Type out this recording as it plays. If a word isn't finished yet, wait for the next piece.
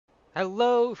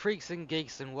Hello, freaks and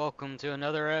geeks, and welcome to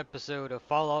another episode of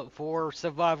Fallout 4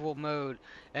 Survival Mode.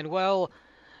 And well,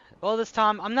 this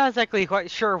time I'm not exactly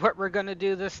quite sure what we're gonna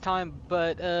do this time,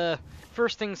 but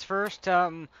first things first.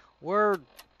 We're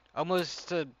almost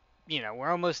to, we're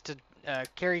almost to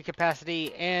carry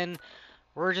capacity, and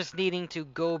we're just needing to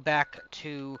go back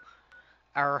to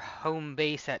our home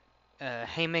base at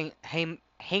Hangman's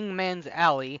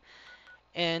Alley,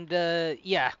 and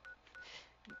yeah.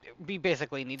 We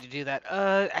basically need to do that.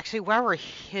 Actually, while we're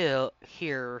here,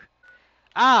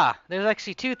 there's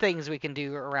actually two things we can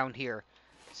do around here.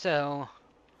 So,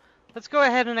 let's go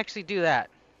ahead and actually do that.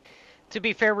 To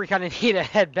be fair, we kind of need to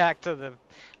head back to the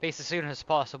base as soon as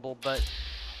possible, but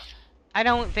I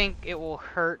don't think it will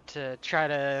hurt to try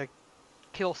to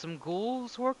kill some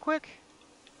ghouls real quick.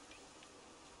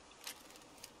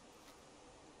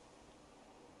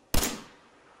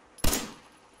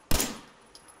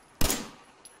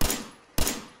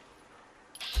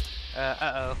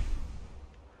 Uh-oh.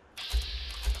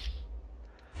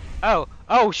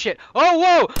 Oh, shit. Oh,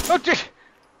 whoa! Oh,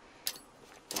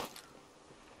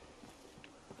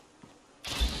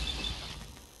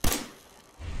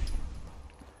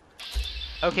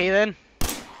 okay, then.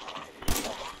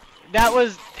 That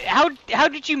was... How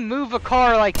did you move a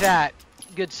car like that,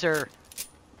 good sir?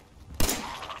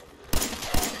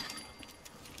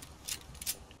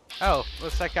 Oh,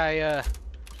 looks like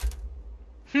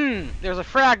there's a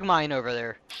frag mine over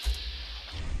there.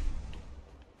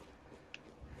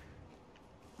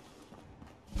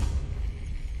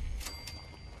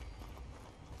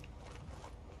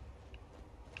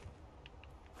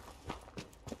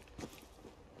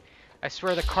 I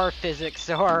swear the car physics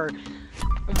are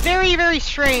very, very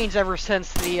strange ever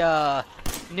since the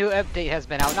new update has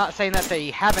been out. Not saying that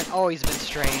they haven't always been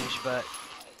strange, but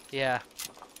yeah.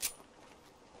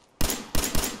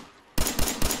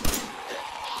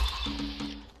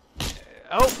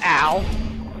 Oh, ow.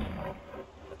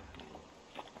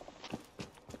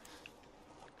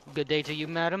 Good day to you,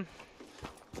 madam.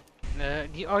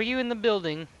 Are you in the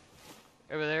building?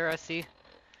 Over there, I see.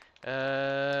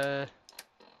 I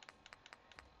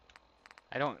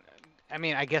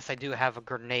mean, I guess I do have a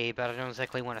grenade, but I don't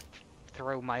exactly want to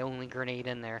throw my only grenade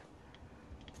in there.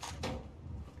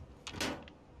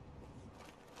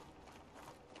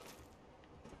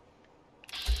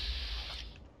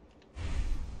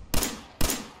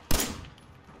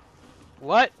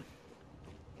 What?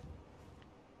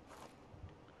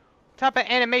 What type of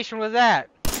animation was that?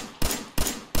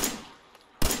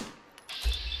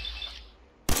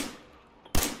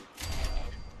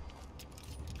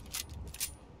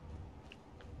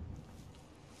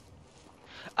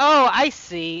 Oh, I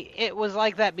see. It was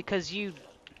like that because you...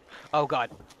 Oh, God.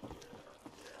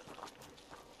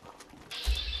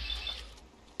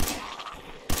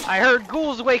 I heard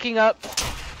ghouls waking up.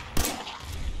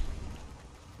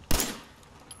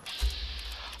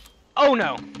 Oh,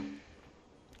 no.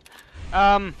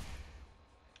 Oh,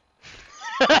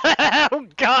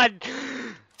 God.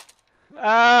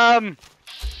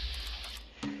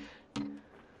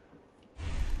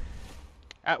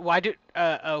 Why do...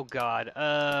 oh, God.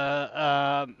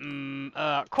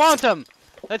 Quantum!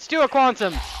 Let's do a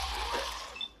quantum!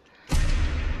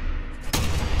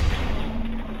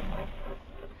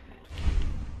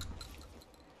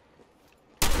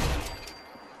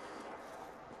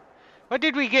 What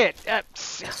did we get?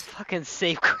 Fucking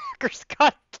safecrackers.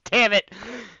 God damn it.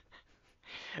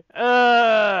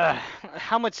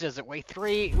 How much does it weigh?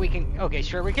 3? We can... Okay,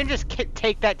 sure. We can just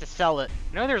take that to sell it.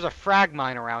 I know there's a frag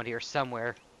mine around here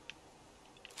somewhere.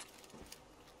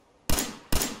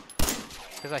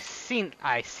 Because I seen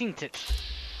it.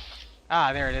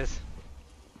 Ah, there it is.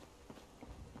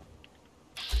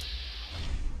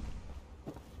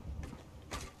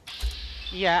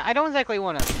 Yeah, I don't exactly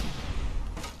want to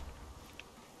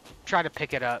try to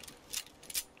pick it up.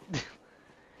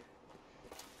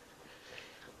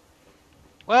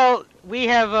 Well, we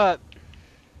have,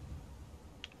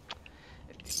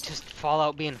 just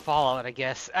Fallout being Fallout, I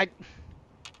guess.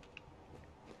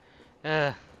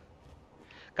 Gotta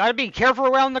be careful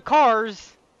around the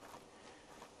cars.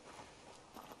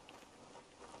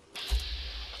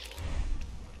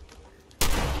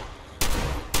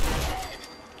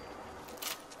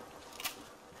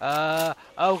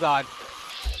 Oh, God.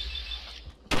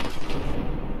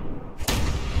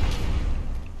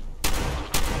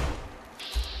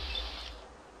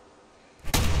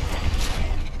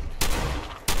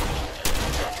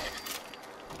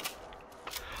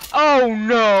 Oh,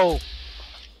 no!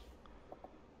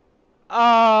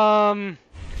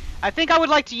 I think I would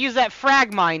like to use that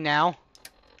frag mine now.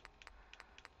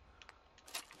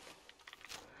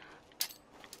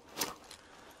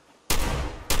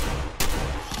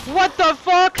 What the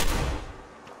fuck?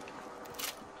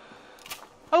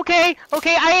 Okay,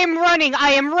 okay, I am running,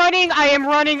 I am running, I am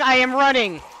running, I am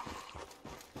running.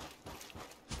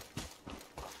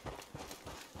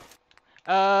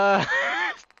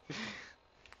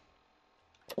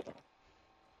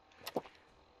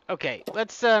 Okay,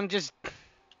 let's, just...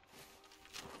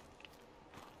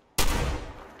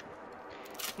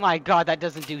 My god, that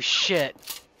doesn't do shit.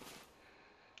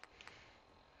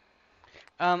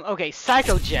 Okay,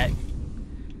 Psycho Jet.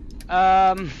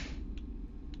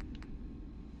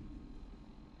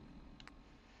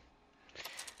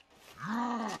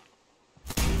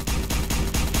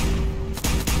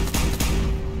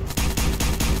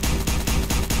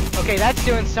 Okay, that's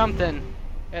doing something,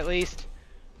 at least.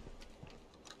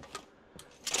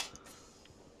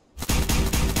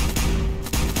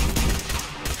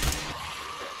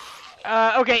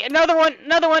 Okay, another one,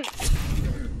 another one!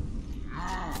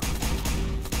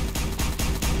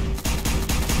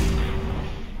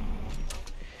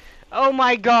 Oh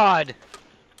my god!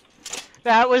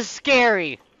 That was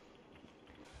scary!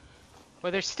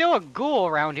 Well, there's still a ghoul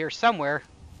around here somewhere.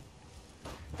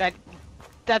 That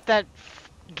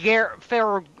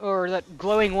feral, or that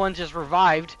glowing one just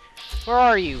revived. Where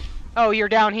are you? Oh, you're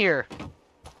down here.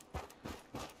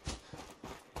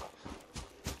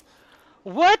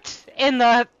 What in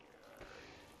the...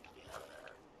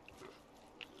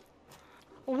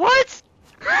 What?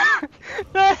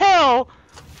 The hell?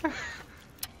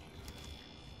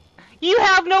 You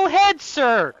have no head,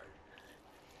 sir!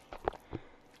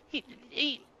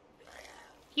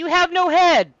 You have no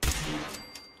head!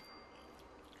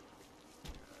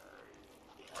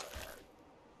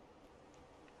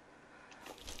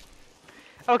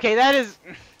 Okay, that is...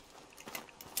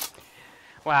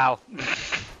 Wow.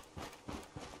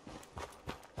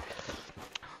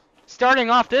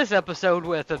 Starting off this episode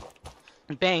with a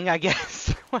bang, I guess.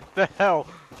 What the hell?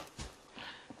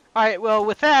 Alright, well,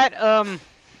 with that, I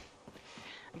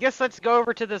guess let's go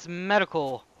over to this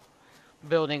medical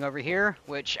building over here,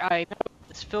 which I know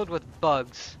is filled with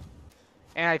bugs.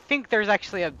 And I think there's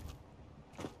actually a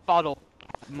bottle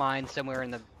mine somewhere in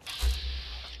the...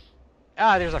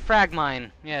 Ah, there's a frag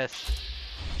mine, yes.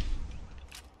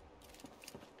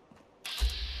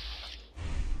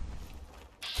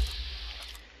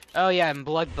 Oh yeah, and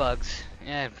blood bugs.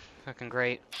 Yeah, fucking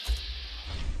great.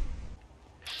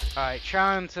 Alright,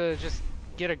 trying to just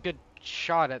get a good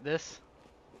shot at this.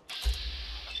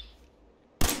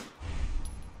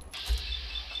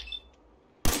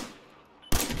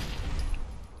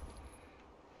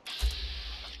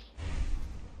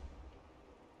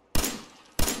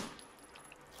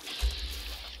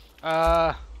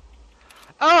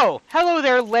 Oh! Hello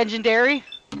there, legendary!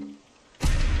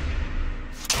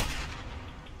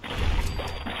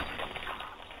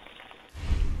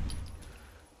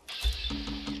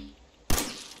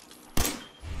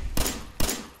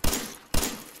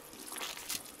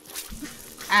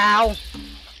 Ow!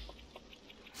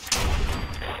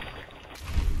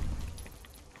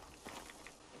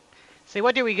 See,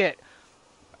 what do we get?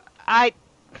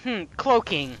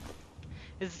 Cloaking.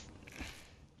 Is...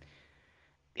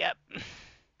 Yep.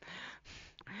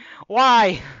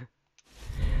 Why?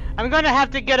 I'm gonna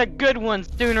have to get a good one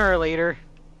sooner or later.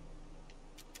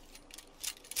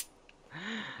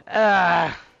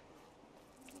 Oh!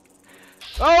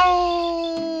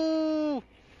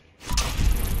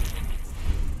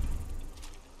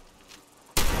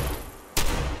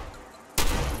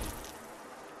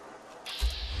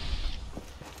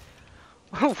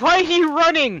 Why are you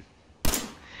running?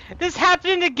 This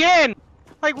happened again!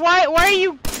 Like, why are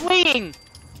you fleeing?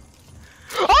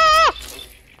 Ah!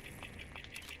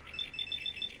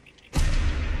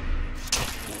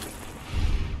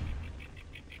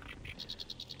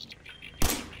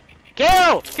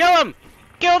 Kill! Kill him!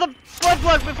 Kill the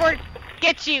blood before it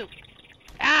gets you!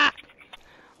 Ah!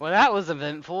 Well, that was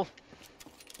eventful.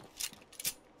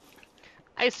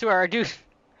 I swear, dude.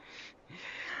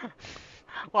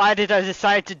 Why did I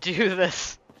decide to do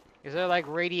this? Is there like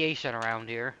radiation around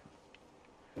here?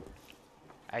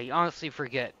 I honestly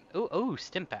forget. Ooh,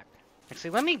 stim pack. Actually,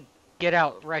 let me get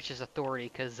out Righteous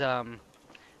Authority, because, I'm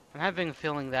having a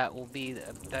feeling that will be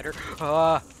better.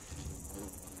 I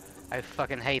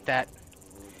fucking hate that.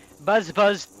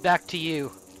 Buzz, back to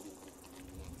you.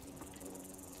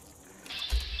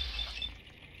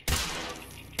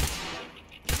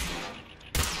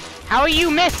 How are you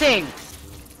missing?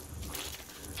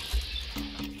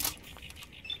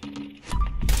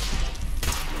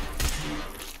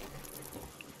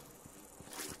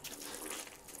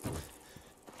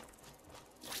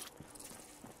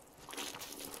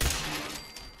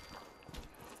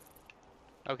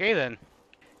 Okay then.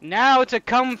 Now to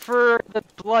come for the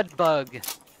blood bug,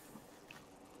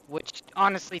 which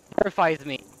honestly terrifies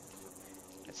me.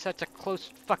 It's such a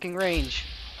close fucking range.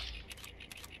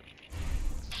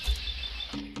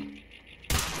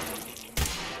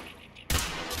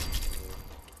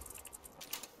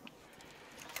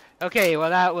 Okay,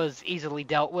 well that was easily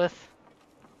dealt with.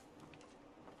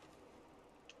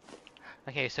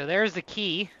 Okay, so there's the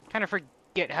key. Kind of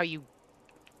forget how you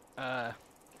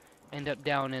end up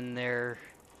down in there.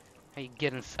 How you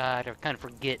get inside. I kind of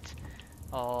forget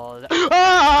all that.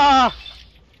 Ah!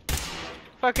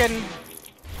 Fucking.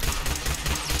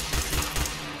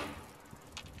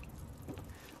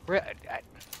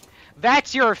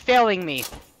 That's your failing me.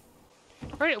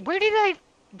 Where did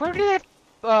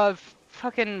that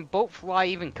fucking boat fly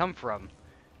even come from?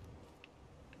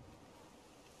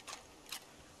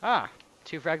 Ah,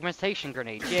 2 fragmentation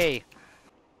grenades. Yay.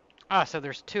 Ah, so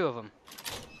there's 2 of them.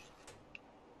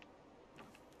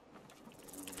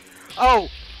 Oh!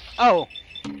 Oh!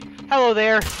 Hello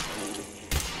there!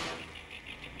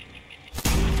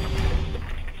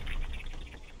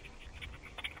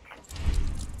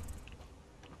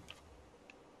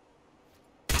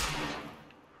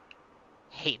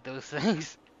 Hate those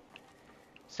things.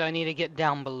 So I need to get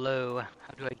down below.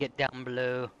 How do I get down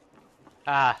below?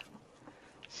 Ah.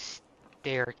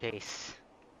 Staircase.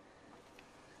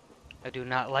 I do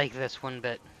not like this one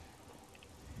bit.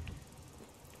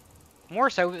 More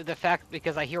so the fact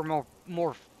because I hear more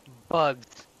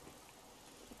bugs.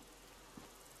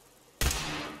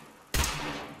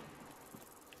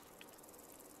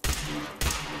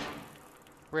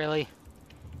 Really?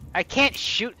 I can't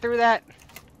shoot through that?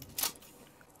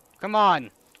 Come on.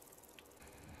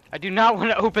 I do not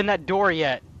want to open that door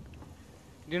yet.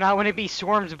 I do not want to be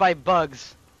swarmed by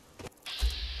bugs.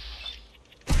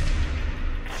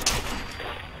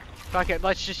 Fuck it,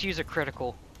 let's just use a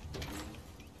critical.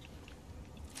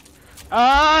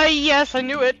 Ah, yes, I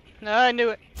knew it. I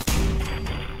knew it.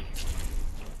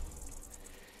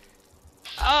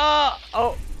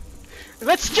 Oh.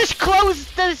 Let's just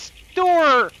close this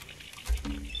door.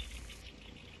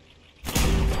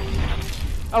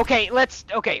 Okay, let's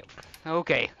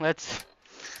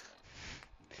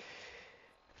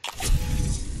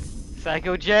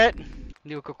Psycho Jet,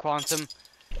 Nuka Quantum.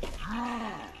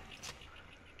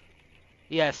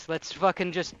 Yes, let's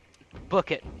fucking just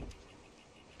book it.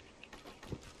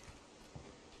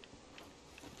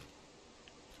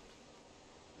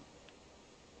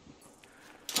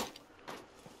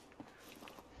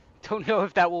 Don't know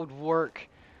if that would work.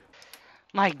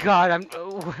 My God,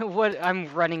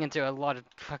 I'm running into a lot of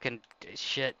fucking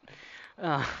shit.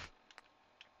 Oh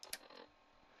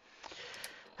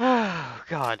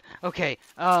God. Okay.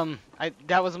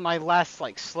 That was my last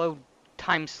like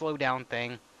slowdown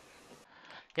thing.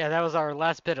 Yeah, that was our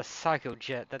last bit of Psycho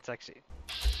Jet. That's actually.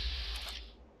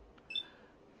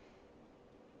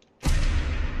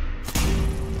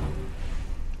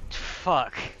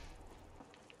 Fuck.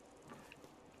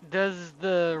 Does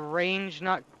the range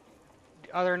not...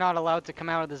 Are they not allowed to come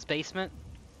out of this basement?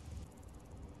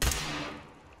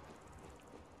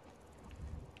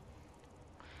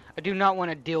 I do not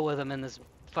want to deal with them in this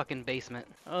fucking basement.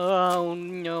 Oh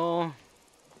no.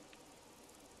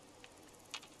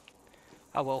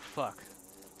 Oh well, fuck.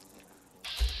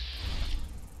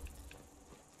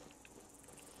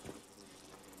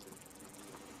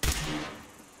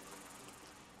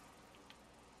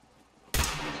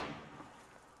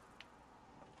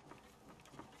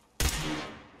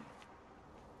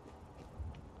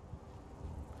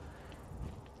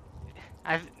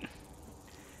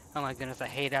 Oh my goodness, I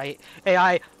hate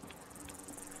AI.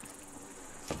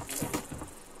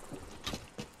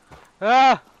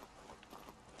 Ah!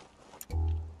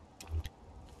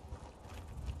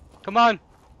 Come on!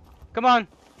 Come on!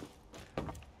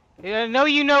 I know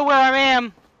you know where I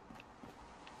am!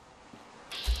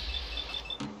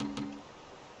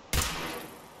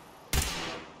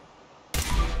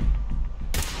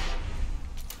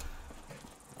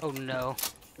 Oh no.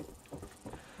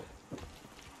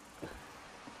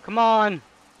 Come on!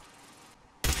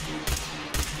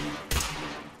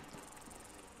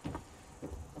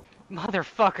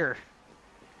 Motherfucker!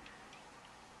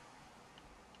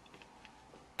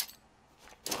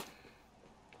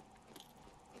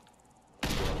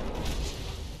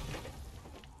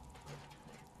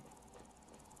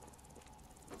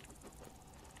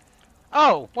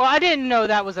 Oh, well I didn't know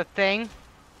that was a thing.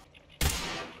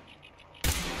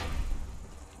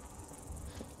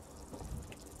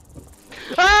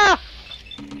 Ah!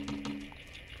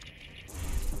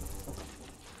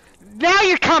 Now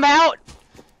you come out!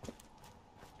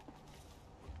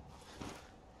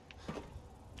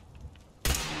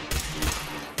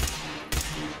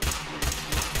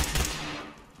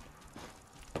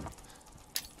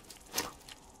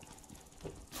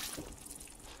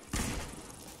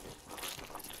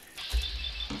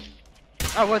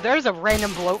 Oh, well, there's a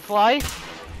random bloatfly.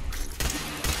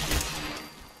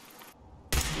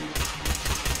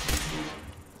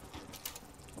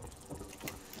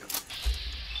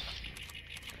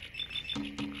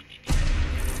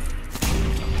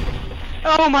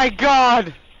 Oh my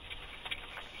god!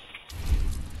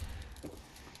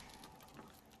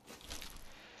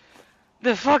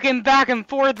 The fucking back and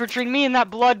forth between me and that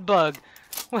blood bug.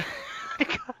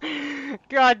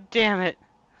 God damn it.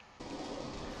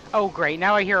 Oh great,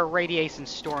 now I hear a radiation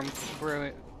storm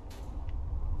brewing.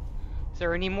 Is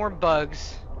there any more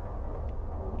bugs?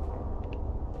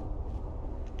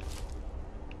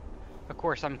 Of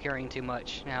course I'm carrying too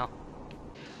much now.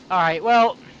 Alright,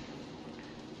 well,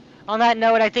 on that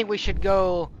note, I think we should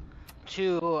go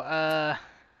to,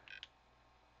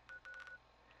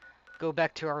 go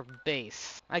back to our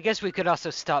base. I guess we could also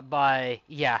stop by,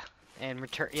 and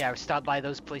return, stop by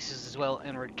those places as well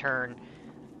and return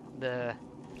the,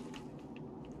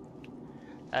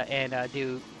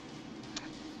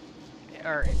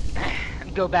 or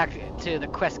go back to the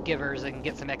quest givers and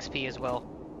get some XP as well.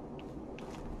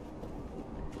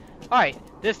 Alright,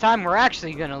 this time we're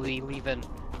actually gonna be leaving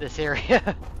this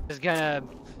area. just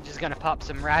gonna pop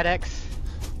some Radex.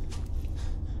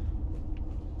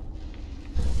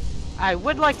 I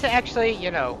would like to actually,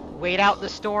 you know, wait out the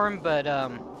storm, but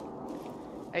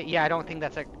yeah, I don't think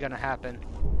that's gonna happen.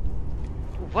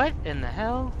 What in the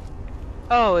hell?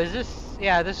 Oh, is this?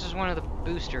 Yeah, this is one of the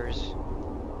boosters,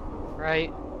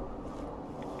 right?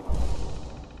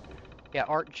 Yeah,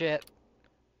 Art Jet.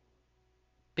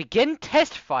 Begin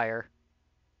test fire.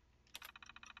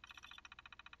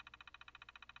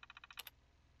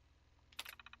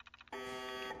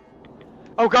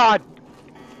 Oh god!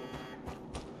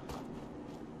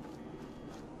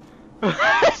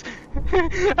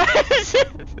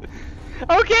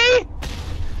 Okay!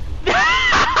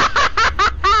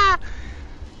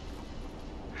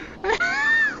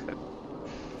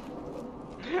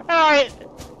 Alright.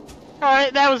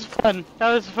 Alright, that was fun.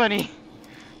 That was funny.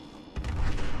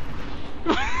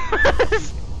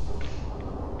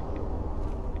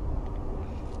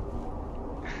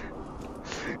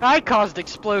 I caused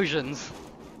explosions.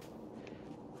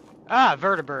 Ah,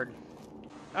 vertibird.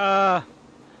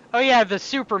 Oh yeah, the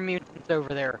super mutants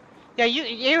over there. Yeah,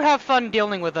 you have fun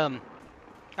dealing with them.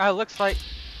 Oh, looks like...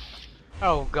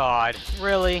 Oh god,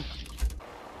 really?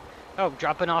 Oh,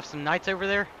 dropping off some knights over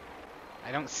there?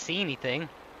 I don't see anything.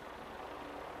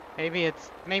 Maybe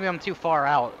I'm too far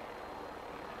out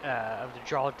of the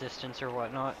draw distance or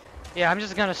whatnot. Yeah, I'm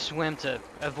just gonna swim to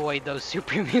avoid those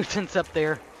super mutants up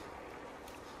there.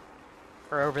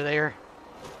 Or over there.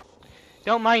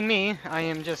 Don't mind me, I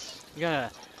am just gonna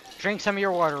drink some of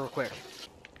your water real quick.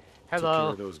 Hello.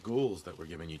 Took care of those ghouls that were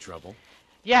giving you trouble.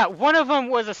 Yeah, one of them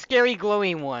was a scary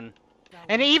glowing one.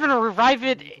 And it even revived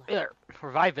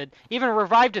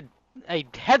a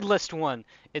headless one.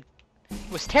 It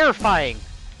was terrifying.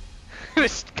 It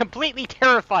was completely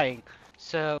terrifying.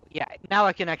 So, yeah, now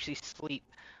I can actually sleep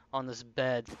on this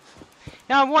bed.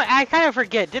 Now, I kind of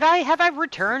forget. Have I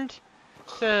returned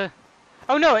to...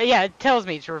 Oh, no, yeah, it tells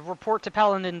me to report to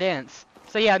Paladin Dance.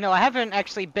 So, yeah, no, I haven't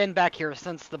actually been back here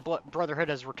since the Brotherhood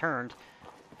has returned.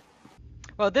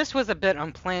 Well, this was a bit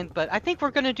unplanned, but I think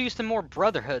we're gonna do some more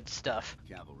Brotherhood stuff.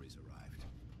 Cavalry's arrived,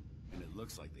 and it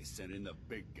looks like they sent in the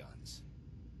big guns.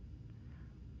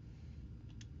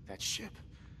 That ship.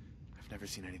 I've never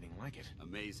seen anything like it.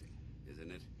 Amazing,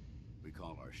 isn't it? We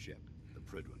call our ship the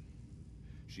Pridwen.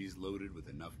 She's loaded with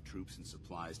enough troops and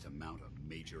supplies to mount a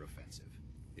major offensive.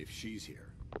 If she's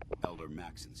here, Elder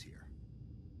Maxon's here.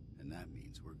 And that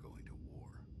means we're going to war.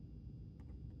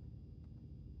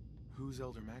 Who's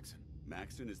Elder Maxon?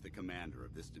 Maxon is the commander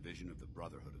of this division of the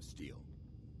Brotherhood of Steel.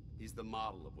 He's the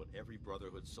model of what every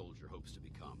Brotherhood soldier hopes to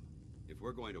become. If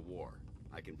we're going to war,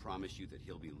 I can promise you that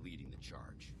he'll be leading the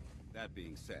charge. That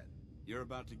being said, you're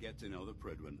about to get to know the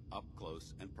Pridwen up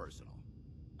close and personal.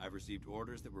 I've received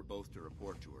orders that we're both to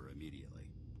report to her immediately.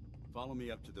 Follow me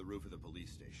up to the roof of the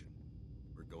police station.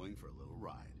 We're going for a little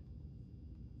ride.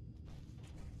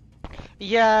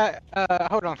 Yeah,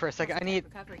 hold on for a second. I need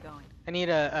Recovery going.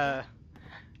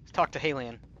 talk to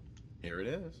Halion. Here it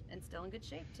is. And still in good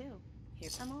shape too.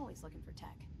 Here's I'm always looking for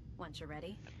tech. Once you're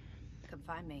ready, come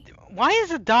find me. Why does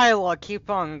the dialogue keep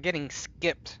on getting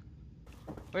skipped?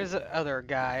 Where's the other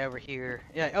guy over here?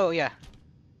 Yeah, oh yeah.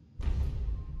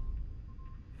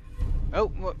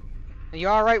 Oh, well, you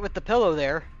alright with the pillow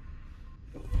there?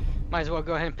 Might as well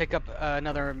go ahead and pick up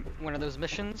another one of those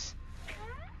missions.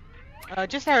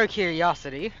 Just out of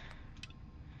curiosity,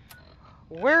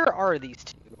 where are these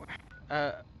two?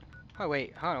 Oh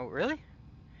wait, oh really?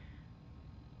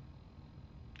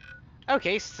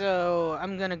 Okay, so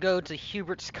I'm gonna go to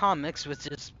Hubert's Comics, which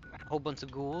is a whole bunch of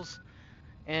ghouls,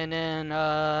 and then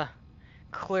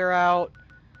clear out.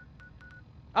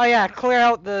 Oh yeah, clear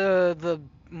out the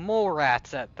mole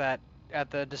rats at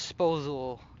the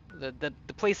disposal, the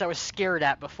place I was scared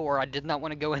at before. I did not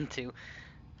want to go into.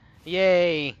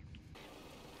 Yay!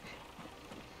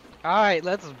 All right,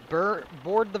 let's board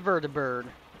the vertibird.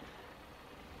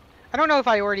 I don't know if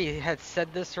I already had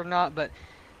said this or not, but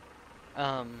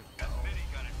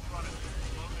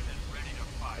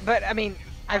but I mean,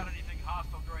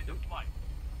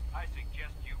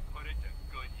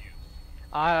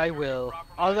 I will.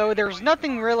 Although there's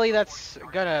nothing really that's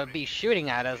gonna be shooting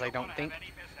at us, I don't think.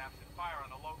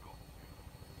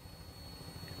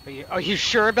 Are you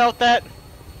sure about that?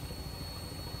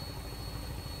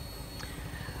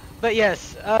 But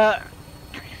yes, I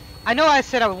know I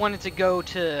said I wanted to go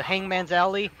to Hangman's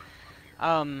Alley.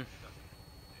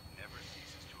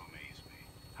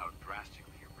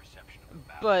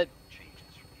 But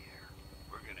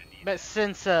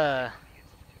since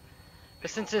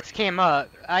this came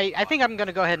up, I think I'm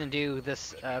gonna go ahead and do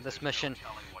this this mission,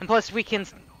 and plus we can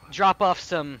drop off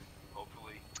some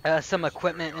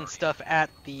equipment and stuff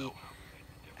at the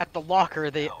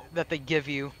locker that they give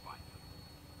you.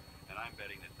 And I'm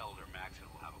betting that Elder Maxon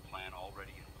will have a plan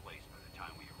already in place by the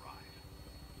time we arrive.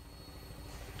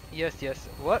 Yes, yes.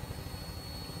 What?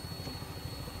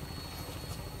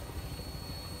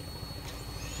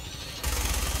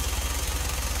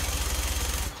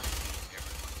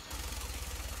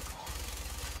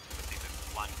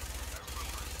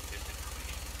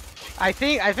 I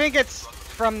think it's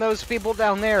from those people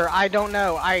down there. I don't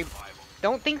know. I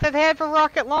don't think that they have a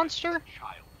rocket launcher.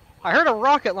 I heard a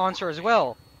rocket launcher as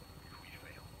well. If we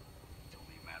fail, it's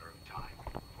only a matter of time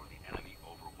before the enemy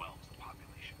overwhelms the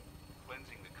population.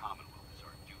 Cleansing the Commonwealth is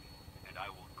our duty, and I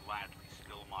will gladly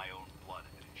spill my own blood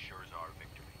if it ensures our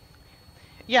victory.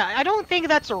 Yeah, I don't think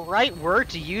that's the right word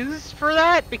to use for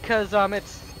that because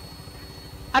it's,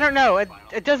 I don't know.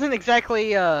 It doesn't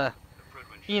exactly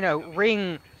you know,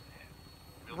 ring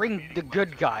the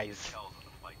good guys.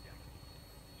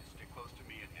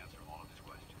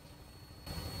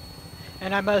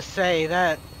 And I must say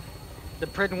that the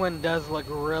Pridwin does look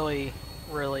really,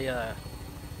 really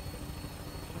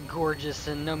gorgeous,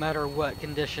 and no matter what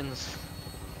conditions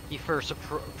you first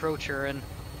approach her in,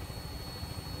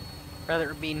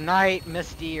 whether it be night,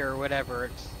 misty, or whatever,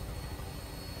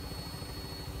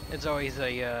 it's always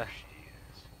a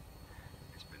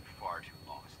It's been far too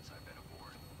long since I've been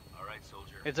aboard. All right,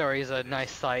 soldier. it's always a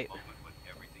nice sight. Moment when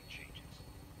everything changes.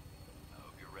 I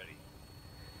hope you're ready.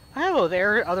 Hello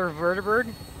there, other vertibird.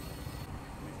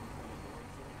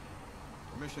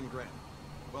 Permission granted.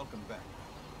 Welcome back.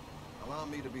 Allow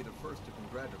me to be the first to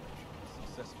congratulate you on a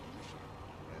successful mission.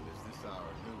 And is this our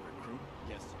new recruit?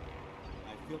 Yes, sir.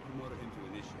 I feel promoted him to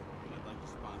initiate, and I'd like to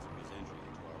sponsor his entry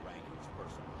into our rankings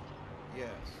personally.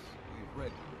 Yes, we've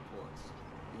read your reports.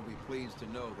 You'll be pleased to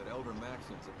know that Elder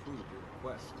Maxon's approved your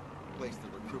request to place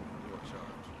the recruit in your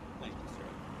charge. Thank you, sir.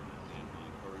 And my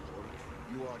current orders?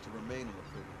 You are to remain in the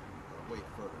prison and await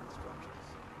further instructions.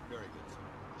 Very good, sir.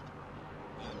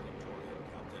 And Victoria,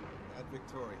 Captain. At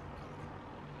Victoria, Captain.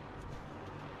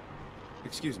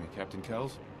 Excuse me, Captain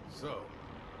Kells? So,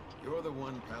 you're the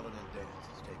one Paladin Dance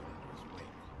has taken under his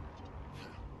wing.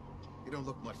 You don't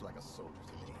look much like a soldier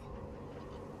to me.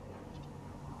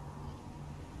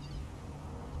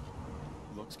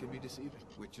 Looks can be deceiving.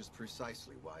 Which is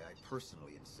precisely why I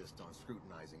personally insist on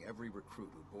scrutinizing every recruit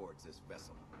who boards this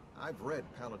vessel. I've read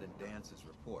Paladin Dance's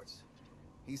reports.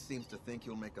 He seems to think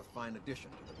you'll make a fine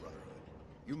addition to the Brotherhood.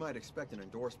 You might expect an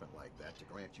endorsement like that to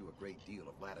grant you a great deal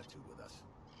of latitude with us.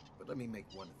 But let me make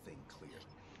one thing clear.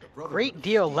 The Brotherhood Great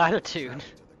deal of is latitude.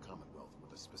 traveling to the Commonwealth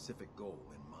with a specific goal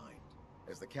in mind.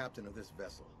 As the captain of this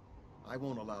vessel, I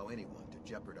won't allow anyone to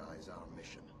jeopardize our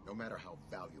mission, no matter how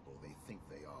valuable they think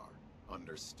they are.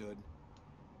 Understood?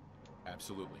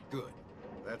 Absolutely. Good.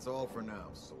 That's all for now,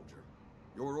 soldier.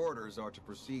 Your orders are to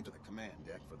proceed to the command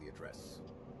deck for the address.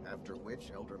 After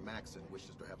which, Elder Maxon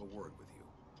wishes to have a word with you.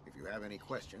 If you have any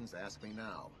questions, ask me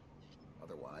now.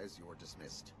 Otherwise, you're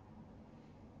dismissed.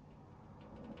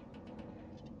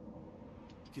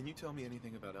 Can you tell me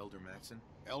anything about Elder Maxon?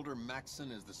 Elder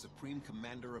Maxon is the supreme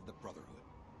commander of the Brotherhood.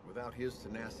 Without his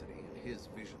tenacity and his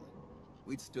vision,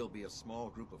 we'd still be a small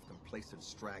group of complacent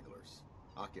stragglers,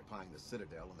 occupying the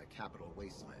Citadel and the capital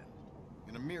wasteland.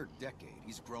 In a mere decade,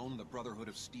 he's grown the Brotherhood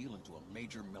of Steel into a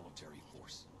major military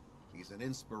force. He's an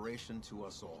inspiration to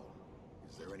us all.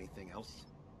 Is there anything else?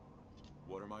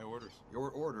 What are my orders? Your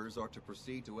orders are to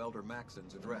proceed to Elder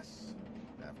Maxon's address,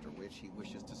 after which he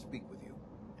wishes to speak with you.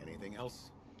 Anything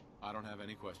else? I don't have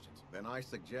any questions. Then I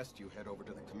suggest you head over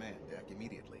to the command deck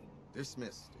immediately.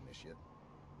 Dismissed, Initiate.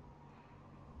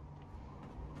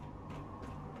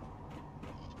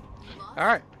 All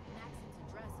right. Maxon's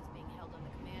address is being held on the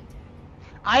command deck.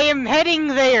 I am heading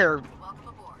there. Welcome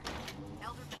aboard.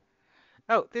 Elder...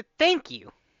 Oh, thank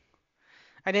you.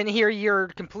 I didn't hear your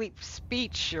complete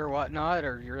speech or whatnot,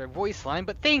 or your voice line,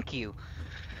 but thank you.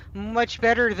 Much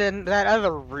better than that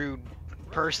other rude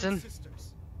person. Brothers and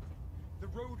sisters, the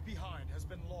road behind has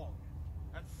been long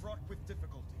and fraught with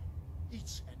difficulty.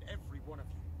 Each and every one of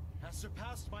you has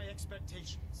surpassed my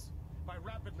expectations by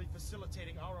rapidly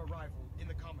facilitating our arrival in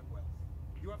the Commonwealth.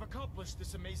 You have accomplished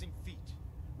this amazing feat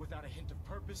without a hint of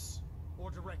purpose or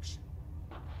direction.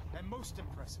 And most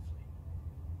impressively,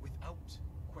 without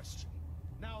question.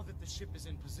 Now that the ship is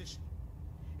in position,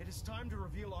 it is time to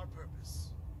reveal our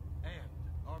purpose.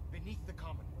 And beneath the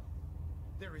Commonwealth,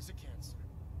 there is a cancer,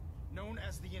 known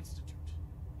as the Institute.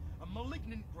 A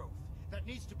malignant growth that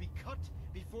needs to be cut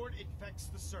before it infects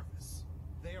the surface.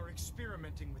 They are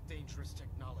experimenting with dangerous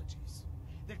technologies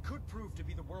that could prove to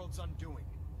be the world's undoing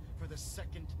for the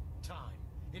second time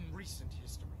in recent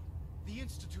history. The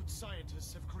Institute's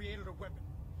scientists have created a weapon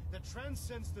that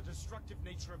transcends the destructive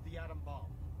nature of the atom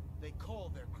bomb. They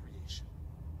call their creation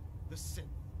the Synth.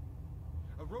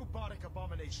 A robotic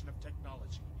abomination of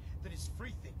technology that is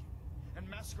free-thinking and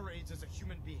masquerades as a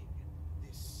human being.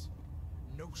 This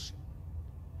notion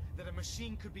that a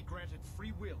machine could be granted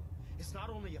free will is not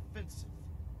only offensive,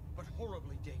 but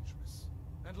horribly dangerous.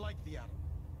 And like the atom,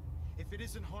 if it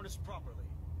isn't harnessed properly,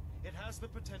 it has the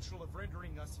potential of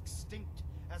rendering us extinct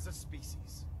as a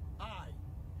species. I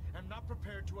am not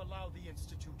prepared to allow the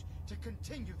Institute to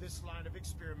continue this line of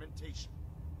experimentation.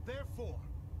 Therefore,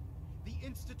 the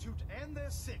Institute and their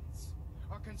synths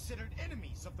are considered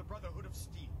enemies of the Brotherhood of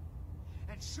Steel,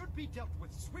 and should be dealt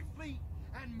with swiftly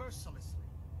and mercilessly.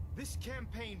 This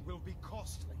campaign will be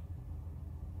costly,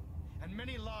 and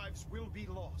many lives will be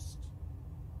lost.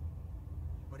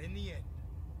 But in the end,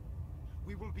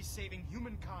 we will be saving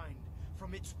humankind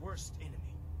from its worst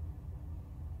enemy.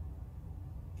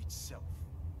 Itself.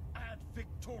 Ad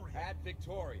Victoriam! Ad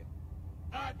Victoriam.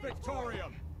 Ad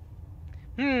Victoriam!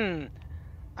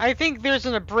 I think there's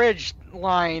an abridged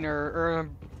line or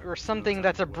something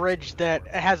that's abridged that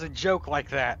has a joke like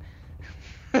that.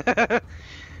 You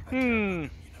know,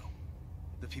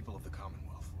 the people of the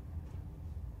Commonwealth.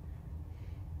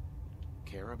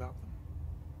 Care about them?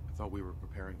 I thought we were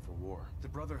preparing for war. The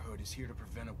Brotherhood is here to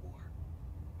prevent a war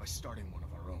by starting one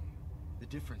of our own. The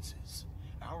difference is,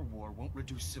 our war won't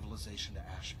reduce civilization to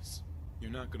ashes.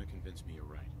 You're not gonna convince me you're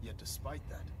right. Yet despite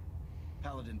that,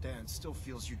 Paladin Dan still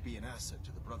feels you'd be an asset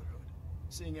to the Brotherhood.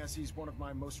 Seeing as he's one of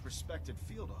my most respected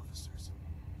field officers,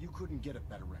 you couldn't get a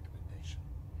better recommendation.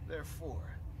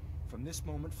 Therefore, from this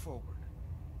moment forward,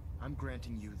 I'm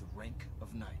granting you the rank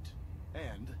of Knight.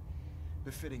 And,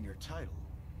 befitting your title,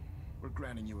 we're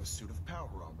granting you a suit of power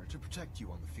armor to protect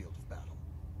you on the field of battle.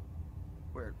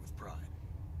 Wear it with pride.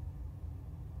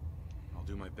 I'll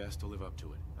do my best to live up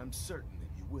to it. I'm certain that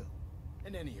you will.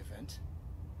 In any event,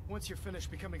 once you're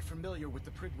finished becoming familiar with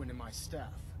the Pridwin and my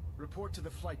staff, report to the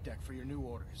flight deck for your new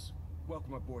orders.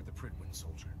 Welcome aboard the Pridwin,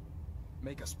 soldier.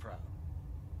 Make us proud.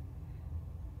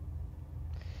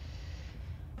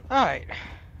 Alright.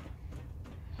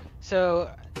 So,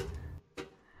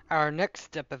 our next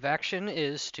step of action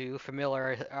is to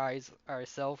familiarize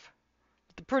ourselves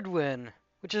with the Pridwin,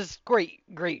 which is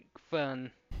great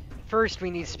fun. First, we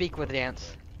need to speak with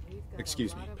Dance.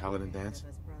 Excuse me, Paladin Dance?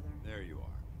 There you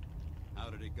are. How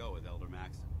did it go with Elder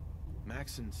Maxon?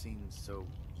 Maxon seems so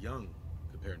young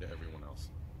compared to everyone else.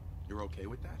 You're okay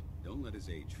with that? Don't let his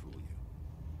age fool you.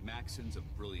 Maxon's a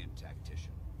brilliant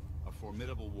tactician, a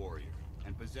formidable warrior,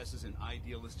 and possesses an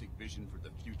idealistic vision for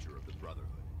the future of the Brotherhood.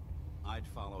 I'd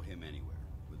follow him anywhere,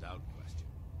 without question.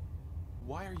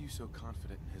 Why are you so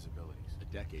confident in his abilities?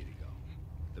 A decade ago,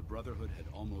 the Brotherhood had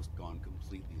almost gone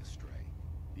completely astray.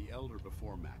 The Elder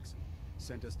before Maxon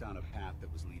sent us down a path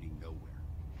that was leading nowhere.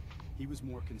 He was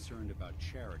more concerned about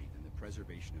charity than the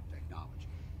preservation of technology.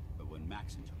 But when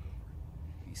Maxon took over,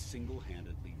 he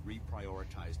single-handedly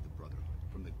reprioritized the Brotherhood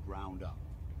from the ground up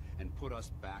and put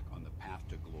us back on the path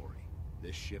to glory.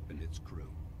 This ship and its crew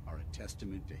are a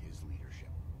testament to his leadership.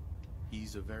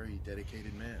 He's a very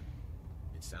dedicated man.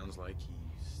 It sounds like he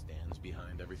stands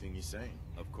behind everything he's saying.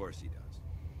 Of course he does.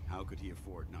 How could he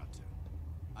afford not to?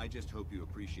 I just hope you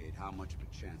appreciate how much of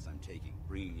a chance I'm taking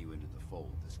bringing you into the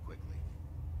fold this quickly.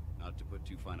 Not to put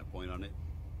too fine a point on it,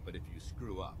 but if you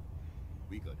screw up,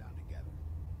 we go down together.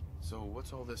 So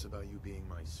what's all this about you being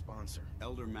my sponsor?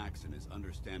 Elder Maxon is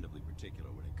understandably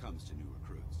particular when it comes to new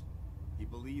recruits. He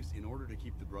believes in order to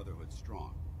keep the Brotherhood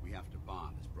strong, We have to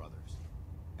bond as brothers.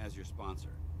 As your sponsor,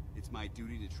 it's my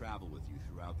duty to travel with you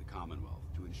throughout the Commonwealth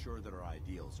to ensure that our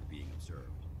ideals are being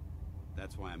observed.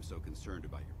 That's why I'm so concerned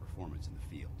about your performance in the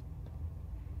field.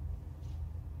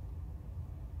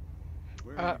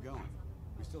 Where are you going?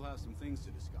 We still have some things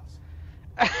to discuss.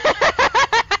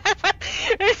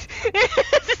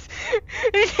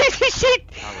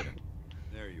 Paladin.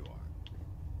 There you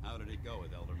are. How did it go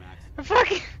with Elder Max?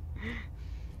 Fucking.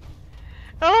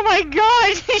 Oh my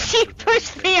god! She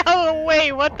pushed me out of the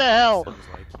way. What the hell? Sounds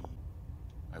like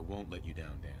I won't let you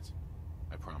down, Dance.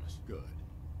 I promise. Good.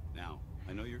 Now,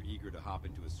 I know you're eager to hop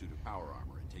into a suit of power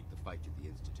armor and take the fight to the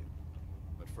Institute.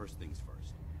 But first things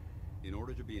first. In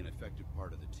order to be an effective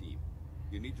part of the team,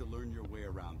 you need to learn your way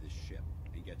around this ship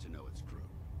and get to know its crew.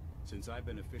 Since I've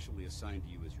been officially assigned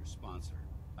to you as your sponsor,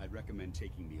 I'd recommend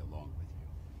taking me along with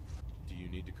you. Do you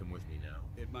need to come with me now?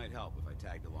 It might help if I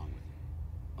tagged along with you.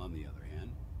 On the other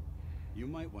hand, you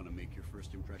might want to make your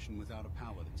first impression without a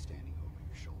paladin standing over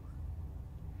your shoulder.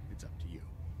 It's up to you.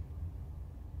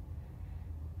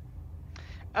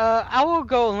 I will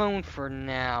go alone for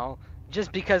now,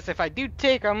 just because if I do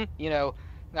take them, you know,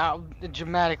 I'll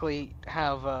dramatically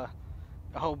have a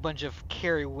whole bunch of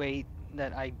carry weight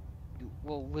that I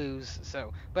will lose.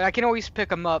 So, but I can always pick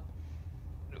them up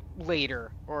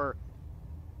later or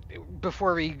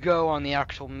before we go on the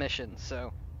actual mission.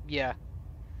 So, yeah.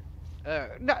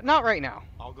 Not right now.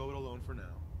 I'll go it alone for now,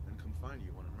 and come find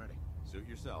you when I'm ready. Suit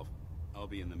yourself. I'll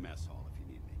be in the mess hall if you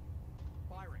need me.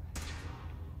 Firing.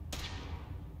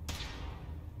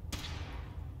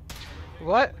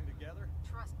 What? Everything together?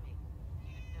 Trust me.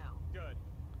 You know. Good.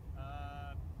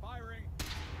 Firing.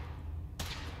 All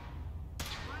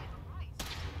right. It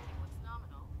looks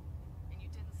nominal. And you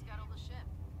didn't scuttle the ship.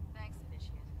 Thanks,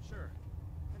 Initiate. Sure.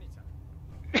 Anytime.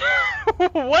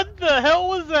 What the hell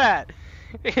was that?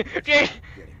 Getting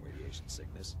radiation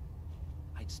sickness.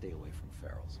 I'd stay away from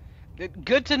ferals.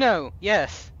 Good to know.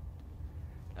 Yes.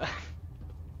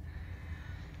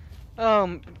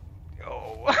 Oh.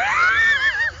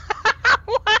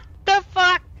 What the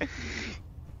fuck?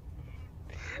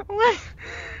 What?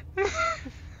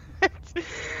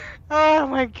 Oh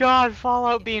my god,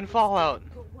 Fallout being Fallout.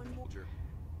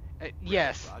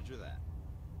 Yes. Roger that.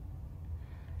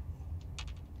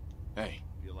 Hey.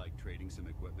 Feel like trading some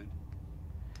equipment?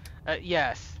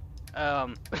 Yes.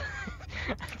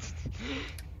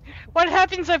 What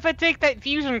happens if I take that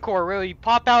fusion core? Will you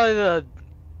pop out of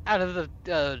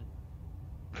the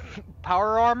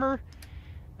power armor?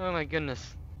 Oh my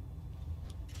goodness.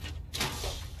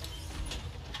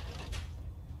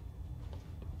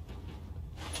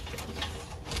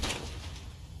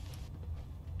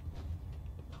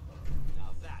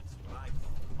 Now that's what I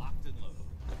call locked and loaded.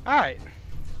 Alright.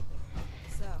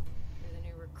 So, you're the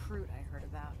new recruit I heard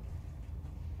about.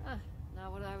 Huh,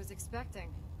 not what I was expecting.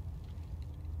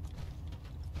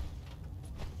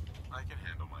 I can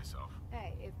handle myself.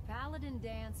 Hey, if Paladin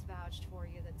Dance vouched for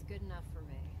you, that's good enough for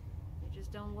me. You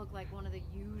just don't look like one of the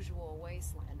usual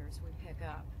wastelanders we pick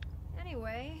up.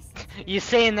 Anyway, since You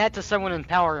saying that to someone in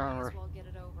power armor. might as well get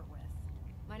it over with.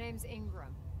 My name's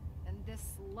Ingram, and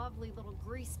this lovely little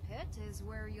grease pit is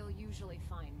where you'll usually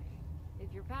find me.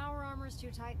 If your power armor's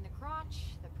too tight in the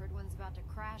crotch, the Pridwin's about to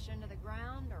crash into the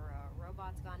ground, or a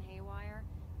robot's gone haywire,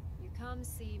 you come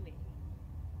see me.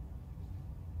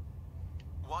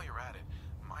 While you're at it,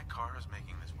 my car is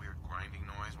making this weird grinding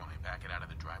noise when I back it out of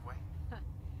the driveway.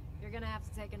 You're gonna have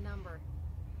to take a number.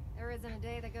 There isn't a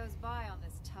day that goes by on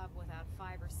this tub without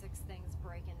 5 or 6 things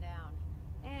breaking down.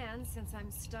 And since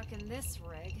I'm stuck in this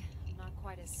rig, I'm not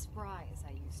quite as spry as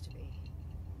I used to be.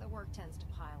 The work tends to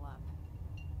pile up.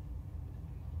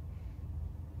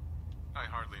 I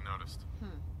hardly noticed.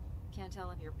 Can't tell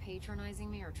if you're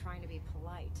patronizing me or trying to be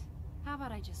polite. How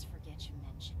about I just forget you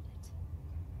mentioned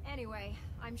it? Anyway,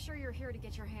 I'm sure you're here to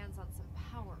get your hands on some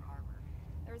power armor.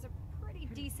 There's a pretty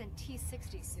decent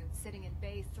T-60 suit sitting in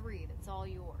Bay 3 that's all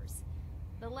yours.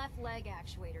 The left leg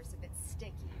actuator's a bit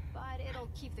sticky, but it'll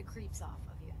keep the creeps off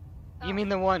of you. You mean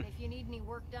the one? If you need any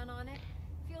work done on it,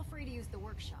 feel free to use the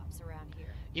workshops around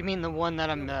here. You mean the one that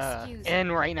I'm Excuse in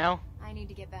me. right now? I need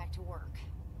to get back to work.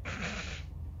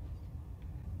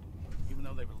 Even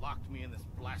though they've locked me in this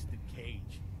blasted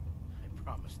cage, I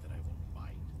promise that I won't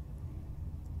bite.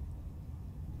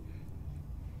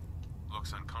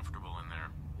 Looks uncomfortable in there.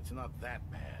 It's not that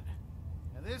bad.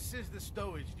 Now this is the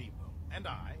stowage depot, and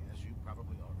I, as you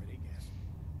probably already guessed,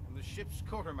 am the ship's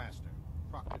quartermaster,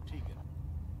 Proctor Tegan.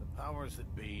 The powers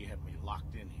that be have me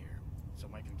locked in here, so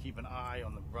I can keep an eye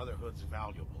on the Brotherhood's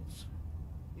valuables.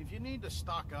 If you need to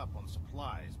stock up on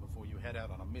supplies before you head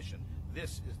out on a mission,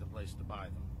 this is the place to buy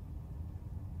them.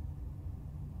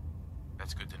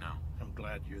 That's good to know. I'm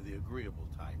glad you're the agreeable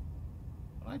type.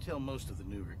 When I tell most of the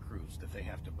new recruits that they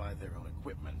have to buy their own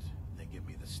equipment, they give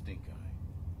me the stink eye.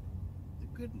 The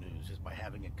good news is by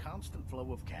having a constant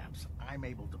flow of caps, I'm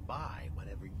able to buy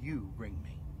whatever you bring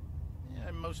me. Yeah,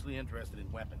 I'm mostly interested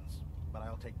in weapons, but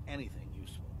I'll take anything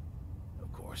useful.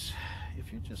 Of course,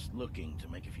 if you're just looking to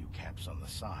make a few caps on the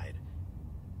side,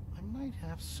 I might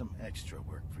have some extra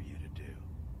work for you to do.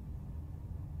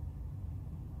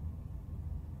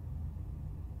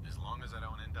 As long as I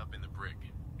don't end up in the brig.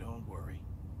 Don't worry.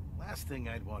 Last thing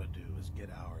I'd want to do is get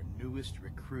our newest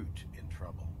recruit in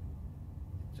trouble.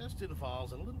 It just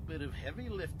involves a little bit of heavy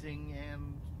lifting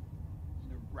and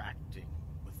interacting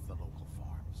with the local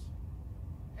farms.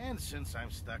 And since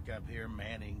I'm stuck up here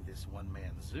manning this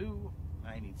one-man zoo,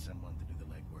 I need someone to do the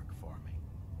legwork for me.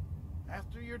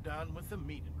 After you're done with the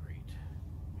meet and greet,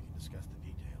 we can discuss the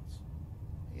details.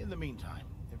 In the meantime,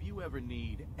 if you ever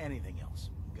need anything else,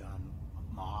 gun,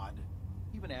 a mod,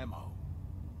 even ammo,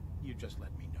 you just let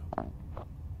me know.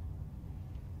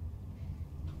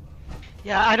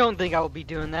 Yeah, I don't think I will be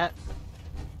doing that.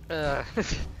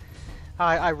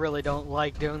 I really don't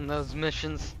like doing those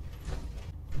missions.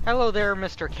 Hello there,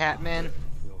 Mr. Catman.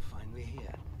 You're finally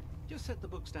here. Just set the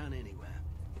books down anywhere.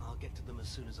 I'll get to them as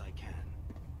soon as I can.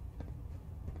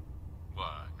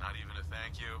 What, not even a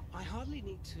thank you? I hardly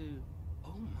need to...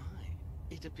 Oh my.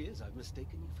 It appears I've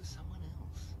mistaken you for someone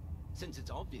else. Since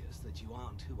it's obvious that you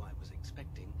aren't who I was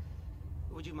expecting,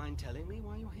 would you mind telling me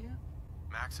why you're here?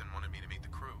 Maxon wanted me to meet the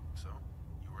crew, so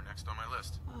you were next on my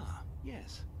list. Ah,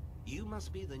 yes. You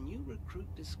must be the new recruit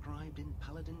described in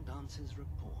Paladin Dance's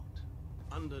report.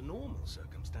 Under normal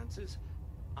circumstances,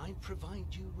 I'd provide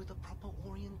you with a proper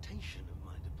orientation of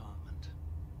my department.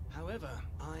 However,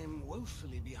 I'm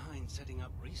woefully behind setting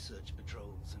up research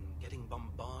patrols and getting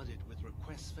bombarded with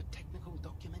requests for technical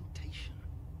documentation.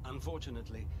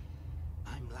 Unfortunately,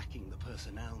 I'm lacking the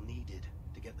personnel needed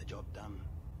to get the job done.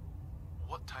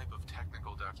 What type of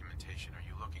technical documentation are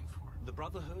you looking for? The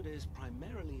Brotherhood is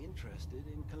primarily interested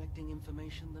in collecting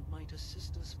information that might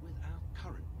assist us with our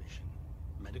current mission.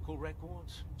 Medical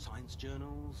records, science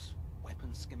journals, weapon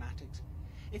schematics.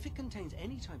 If it contains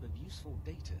any type of useful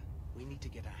data, we need to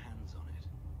get our hands on it.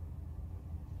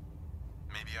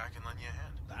 Maybe I can lend you a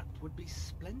hand. That would be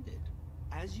splendid.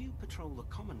 As you patrol the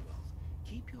Commonwealth,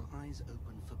 keep your eyes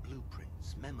open for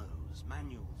blueprints, memos,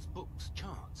 manuals, books,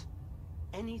 charts.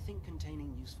 Anything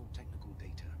containing useful technical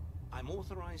data. I'm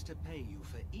authorized to pay you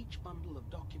for each bundle of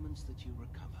documents that you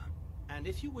recover. And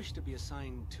if you wish to be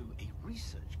assigned to a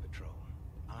research patrol,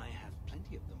 I have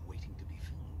plenty of them waiting to be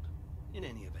filled. In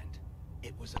any event,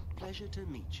 it was a pleasure to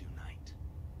meet you, Knight.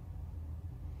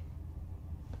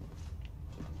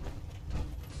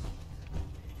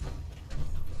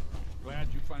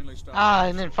 Glad you finally stopped.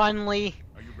 And then finally...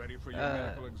 Are you ready for your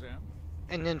medical exam?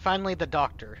 And then finally the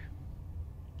doctor.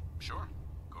 Sure.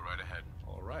 Go right ahead.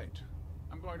 All right.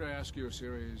 I'm going to ask you a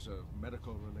series of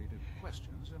medical-related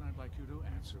questions, and I'd like you to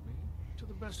answer me to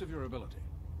the best of your ability.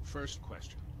 First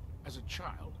question. As a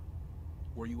child,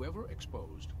 were you ever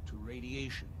exposed to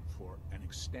radiation for an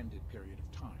extended period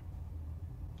of time?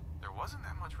 There wasn't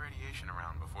that much radiation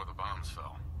around before the bombs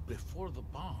fell. Before the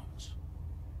bombs?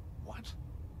 What?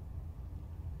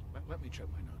 Let me check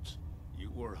my notes.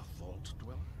 You were a vault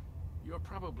dweller? You're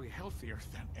probably healthier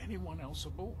than anyone else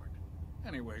aboard.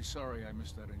 Anyway, sorry I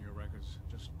missed that in your records.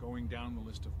 Just going down the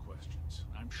list of questions.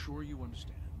 I'm sure you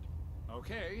understand.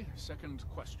 Okay, second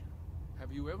question.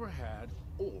 Have you ever had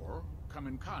or come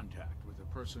in contact with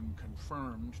a person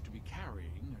confirmed to be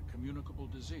carrying a communicable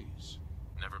disease?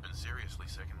 Never been seriously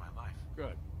sick in my life.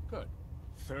 Good, good.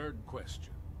 Third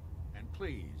question. And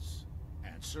please,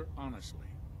 answer honestly.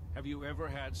 Have you ever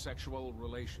had sexual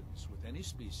relations with any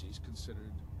species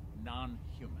considered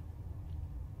non-human?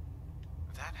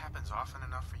 That happens often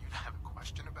enough for you to have a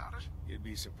question about it? You'd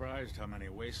be surprised how many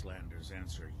Wastelanders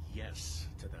answer yes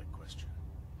to that question.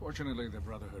 Fortunately, the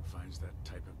Brotherhood finds that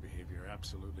type of behavior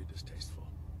absolutely distasteful.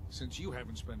 Since you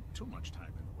haven't spent too much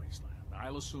time in the Wasteland,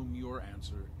 I'll assume your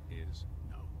answer is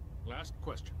no. Last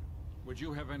question. Would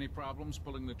you have any problems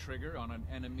pulling the trigger on an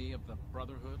enemy of the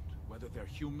Brotherhood, whether they're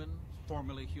human,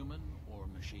 formerly human, or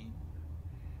machine?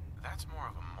 That's more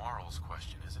of a morals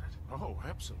question, isn't it? Oh,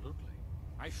 absolutely.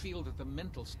 I feel that the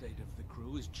mental state of the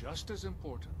crew is just as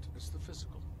important as the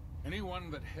physical.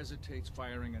 Anyone that hesitates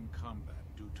firing in combat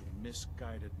due to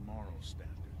misguided moral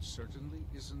standards certainly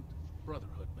isn't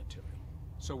Brotherhood material.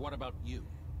 So what about you?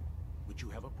 Would you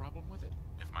have a problem with it?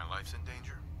 If my life's in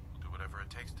danger, I'll do whatever it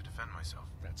takes to defend myself.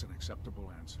 That's an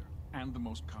acceptable answer, and the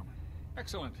most common.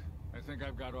 Excellent. I think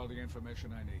I've got all the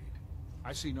information I need.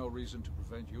 I see no reason to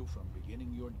prevent you from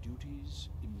beginning your duties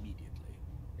immediately.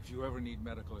 If you ever need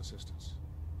medical assistance,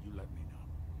 you let me know.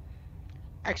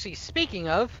 Actually, speaking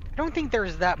of, I don't think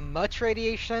there's that much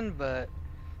radiation, but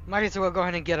might as well go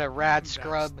ahead and get a rad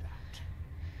scrub. That's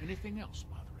that. Anything else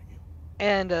bothering you?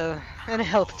 And a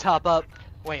health top up.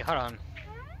 Wait, hold on.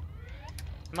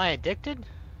 Am I addicted?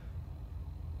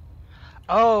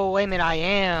 Oh, wait a minute, I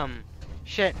am.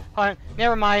 Shit, hold on,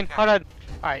 never mind, hold on.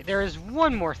 Alright, there is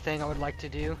one more thing I would like to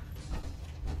do.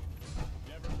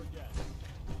 Never forget,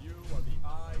 you are the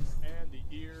eyes and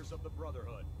the ears of the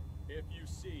Brotherhood. If you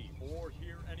see or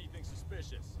hear anything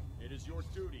suspicious, it is your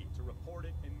duty to report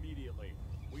it immediately.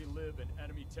 We live in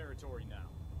enemy territory now.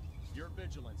 Your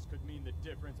vigilance could mean the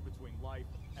difference between life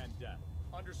and death.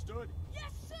 Understood?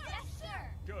 Yes, sir! Yes, sir!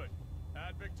 Good.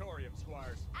 Ad Victorium,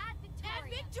 squires. Ad Victorium! Ad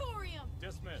Victorium!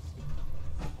 Dismissed.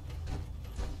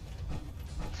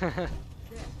 There.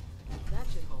 That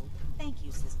should hold. Thank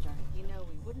you, sister. You know,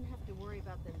 we wouldn't have to worry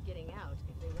about them getting out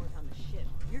if they weren't on the ship.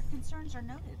 Your concerns are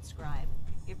noted, Scribe.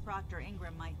 Give Proctor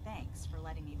Ingram my thanks for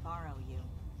letting me borrow you.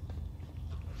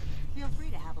 Feel free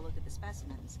to have a look at the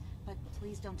specimens, but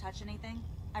please don't touch anything.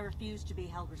 I refuse to be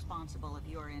held responsible if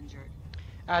you're injured.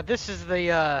 This is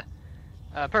the,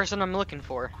 person I'm looking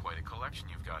for. Quite a collection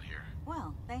you've got here.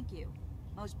 Well, thank you.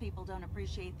 Most people don't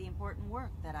appreciate the important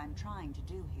work that I'm trying to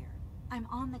do here. I'm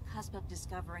on the cusp of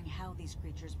discovering how these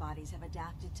creatures' bodies have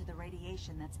adapted to the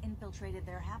radiation that's infiltrated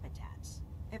their habitats.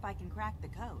 If I can crack the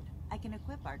code, I can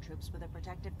equip our troops with a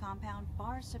protective compound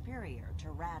far superior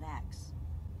to Rad-X.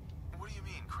 What do you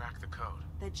mean, crack the code?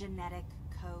 The genetic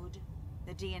code.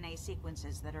 The DNA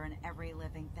sequences that are in every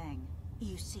living thing.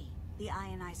 You see, the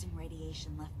ionizing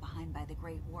radiation left behind by the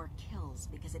Great War kills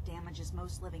because it damages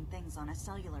most living things on a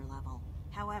cellular level.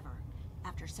 However,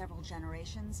 after several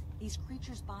generations, these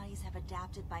creatures' bodies have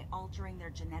adapted by altering their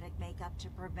genetic makeup to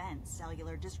prevent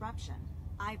cellular disruption.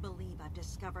 I believe I've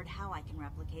discovered how I can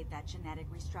replicate that genetic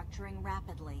restructuring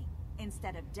rapidly.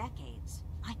 Instead of decades,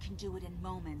 I can do it in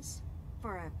moments.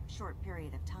 For a short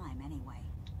period of time, anyway.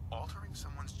 Altering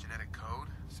someone's genetic code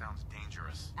sounds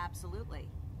dangerous. Absolutely.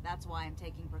 That's why I'm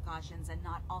taking precautions and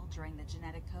not altering the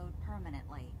genetic code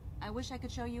permanently. I wish I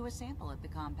could show you a sample at the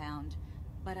compound,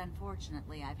 but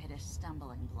unfortunately I've hit a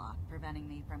stumbling block, preventing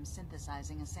me from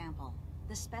synthesizing a sample.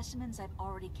 The specimens I've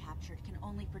already captured can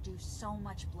only produce so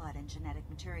much blood and genetic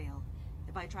material.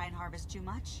 If I try and harvest too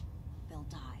much, they'll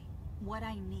die. What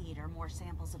I need are more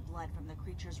samples of blood from the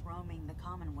creatures roaming the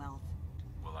Commonwealth.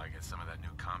 Will I get some of that new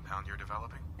compound you're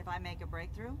developing? If I make a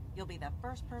breakthrough, you'll be the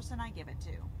first person I give it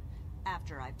to.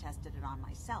 After I've tested it on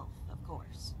myself, of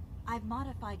course. I've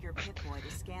modified your Pip-Boy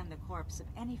to scan the corpse of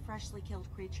any freshly killed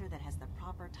creature that has the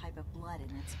proper type of blood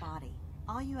in its body.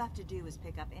 All you have to do is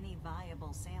pick up any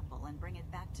viable sample and bring it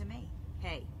back to me.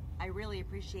 Hey, I really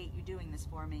appreciate you doing this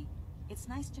for me. It's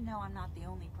nice to know I'm not the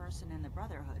only person in the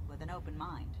Brotherhood with an open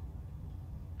mind.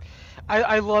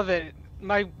 I love it.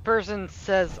 My person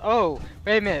says, "Oh,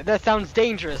 wait a minute, that sounds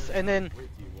dangerous," and then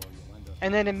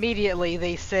immediately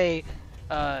they say,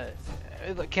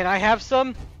 "Can I have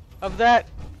some of that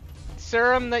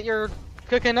serum that you're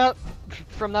cooking up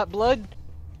from that blood?"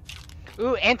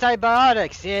 Ooh,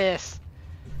 antibiotics, yes.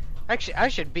 Actually, I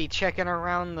should be checking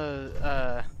around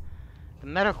the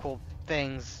medical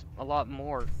things a lot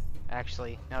more.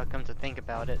 Actually, now it comes to think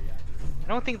about it, I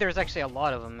don't think there's actually a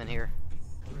lot of them in here.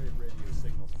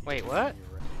 Wait, what?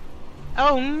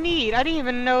 Oh, neat! I didn't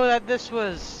even know that this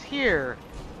was here.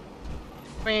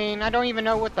 I mean, I don't even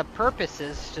know what the purpose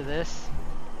is to this.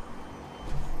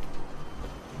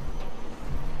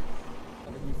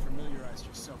 Have you familiarized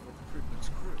yourself with the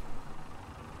Privileged crew? Are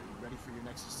you ready for your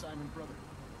next assignment, brother?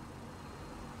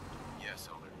 Yes,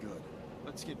 Elder. Good.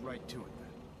 Let's get right to it then.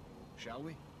 Shall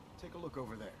we? Take a look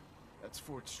over there. That's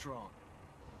Fort Strong.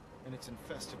 And it's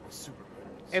infested with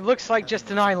superbirds. It looks like just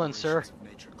an island, sir. Of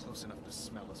nature close enough to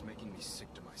smell is making me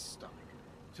sick to my stomach.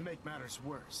 To make matters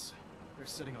worse, they're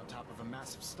sitting on top of a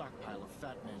massive stockpile of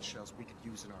Fat Man shells we could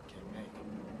use in our campaign.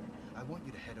 I want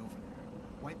you to head over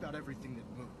there, wipe out everything that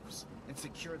moves, and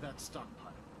secure that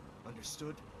stockpile.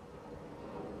 Understood?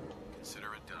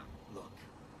 Consider it done. Look,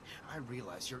 I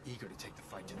realize you're eager to take the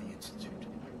fight to the Institute,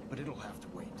 but it'll have to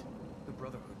wait. The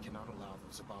Brotherhood cannot allow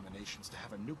those abominations to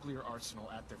have a nuclear arsenal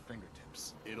at their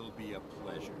fingertips. It'll be a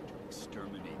pleasure to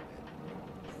exterminate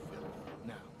that filth.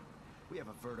 Now, we have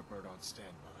a vertibird on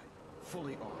standby,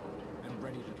 fully armed and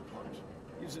ready to depart.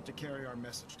 Use it to carry our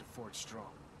message to Fort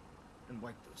Strong, and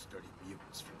wipe those dirty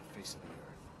mutants from the face of the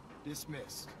earth.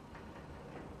 Dismissed.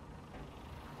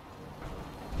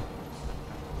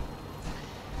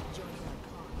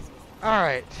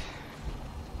 Alright.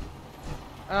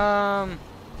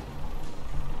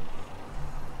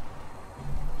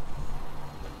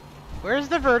 Where's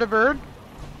the vertibird?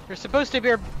 There's supposed to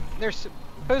be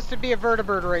a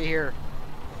vertibird right here.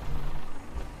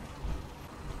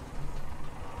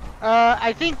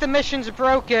 I think the mission's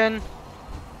broken.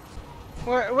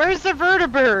 Where's the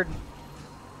vertibird?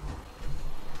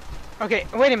 Okay,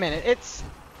 wait a minute. It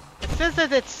says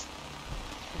that it's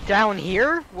down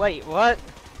here? Wait, what?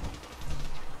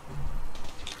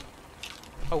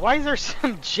 Oh, why is there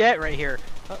some jet right here?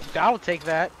 Oh, I'll take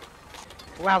that.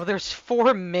 Wow, there's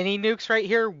 4 mini nukes right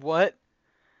here? What?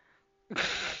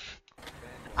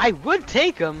 I would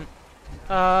take them.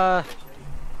 Yeah,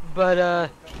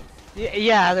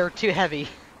 they're too heavy.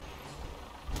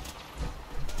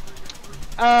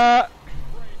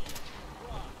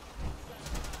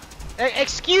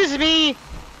 Excuse me.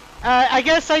 I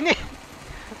guess I need.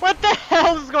 What the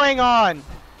hell is going on?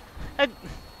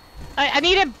 I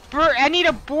need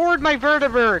to board my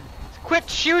vertibird. Quit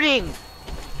shooting.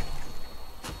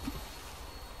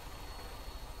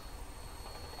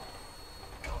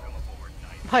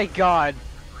 My God.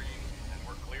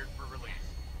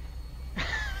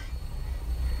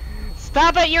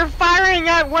 Stop it! You're firing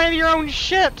at one of your own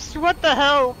ships! What the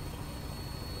hell?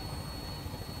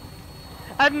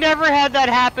 I've never had that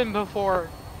happen before.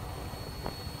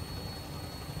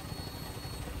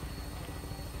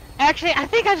 Actually, I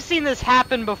think I've seen this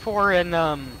happen before in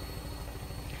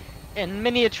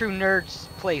Many a True Nerd's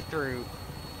playthrough.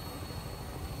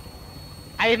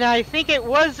 And I think it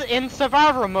was in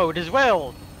survival mode as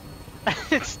well.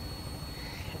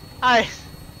 I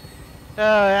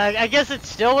guess it's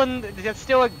still I'm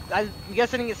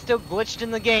guessing it's still glitched in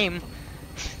the game.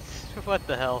 What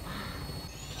the hell?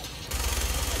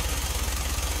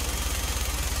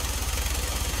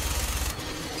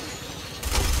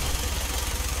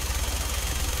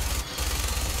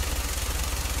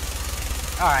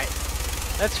 Alright,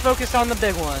 let's focus on the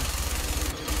big one.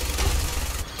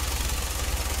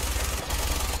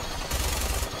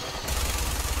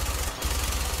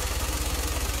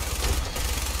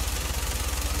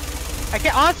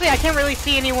 Honestly, I can't really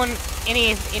see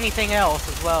anything else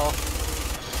as well.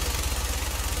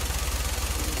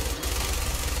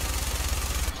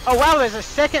 Oh wow, there's a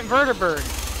second vertibird.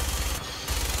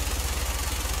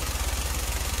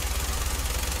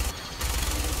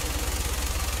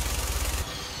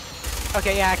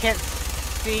 Okay, yeah, I can't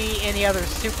see any other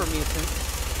super mutants.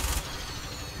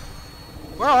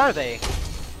 Where are they?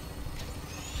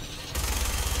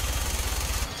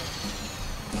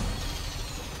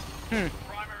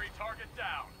 Primary target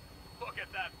down. Look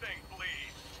at that thing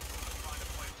bleed. Find a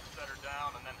place to set her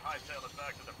down and then hightail it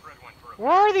back to the Fridwin for a...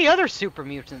 Where are the other super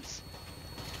mutants?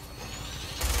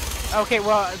 Okay,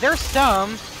 well, there's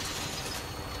some.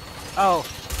 Oh.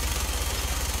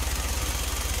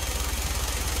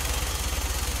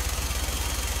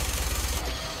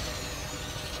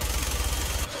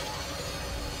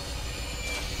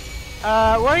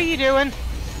 What are you doing?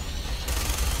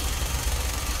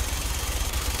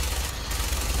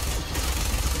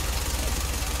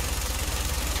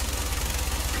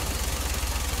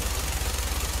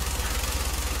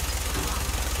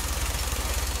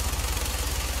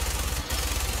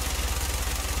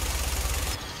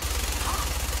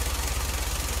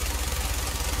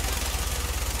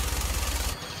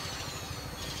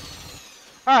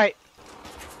 Alright.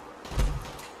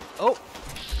 Oh.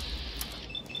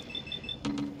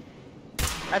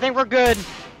 I think we're good.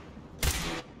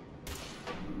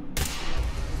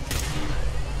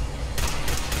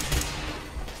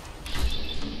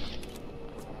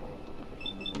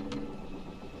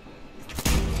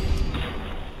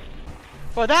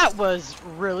 Well, that was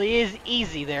really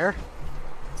easy there.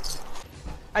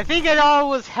 I think it all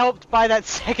was helped by that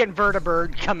second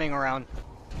vertibird coming around.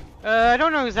 I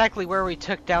don't know exactly where we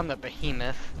took down the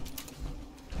behemoth.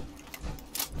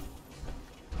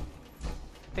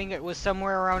 I think it was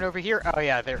somewhere around over here. Oh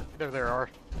yeah, there are.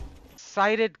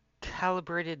 Sighted,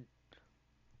 calibrated...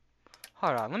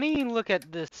 Hold on, let me look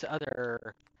at this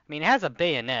other... I mean, it has a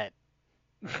bayonet.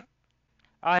 It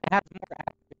has more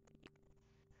accuracy,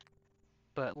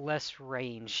 but less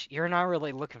range. You're not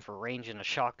really looking for range in a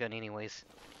shotgun anyways.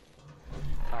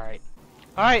 Alright.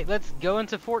 Alright, let's go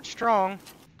into Fort Strong.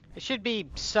 It should be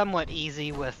somewhat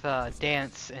easy with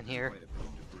Dance in here.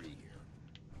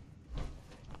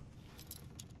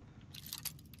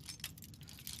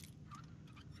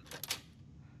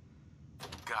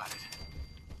 Got it.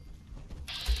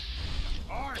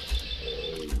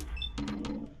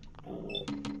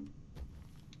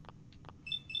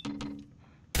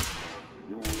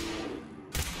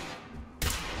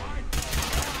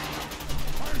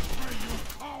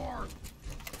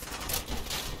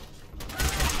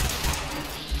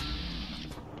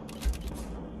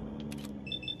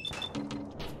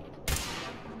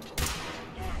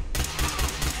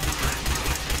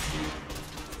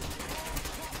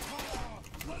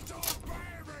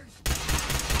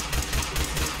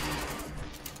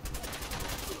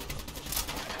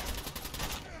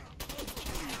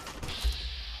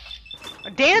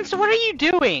 Dance, what are you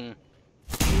doing?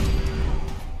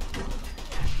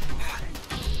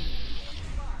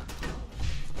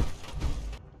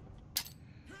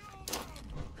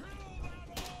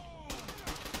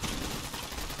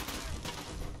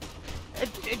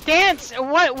 Dance,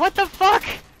 what the fuck?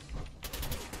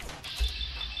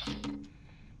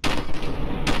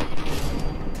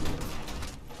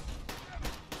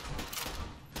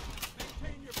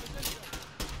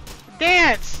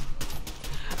 Dance!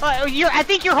 I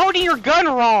think you're holding your gun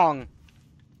wrong.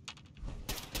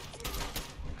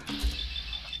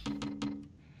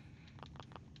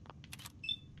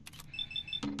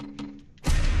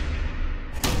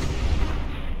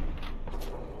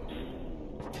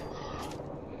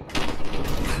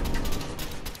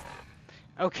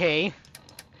 Okay.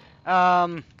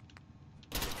 Oh,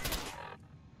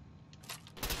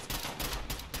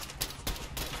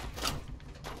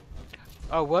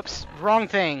 whoops. Wrong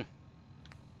thing.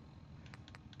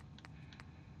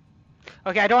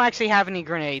 Okay, I don't actually have any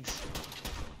grenades.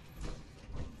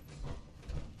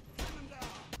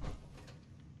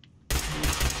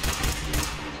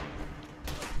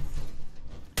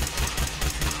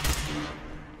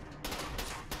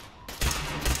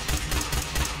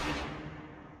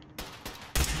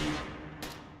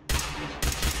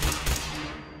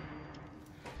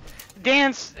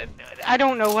 Dance, I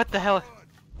don't know what the hell.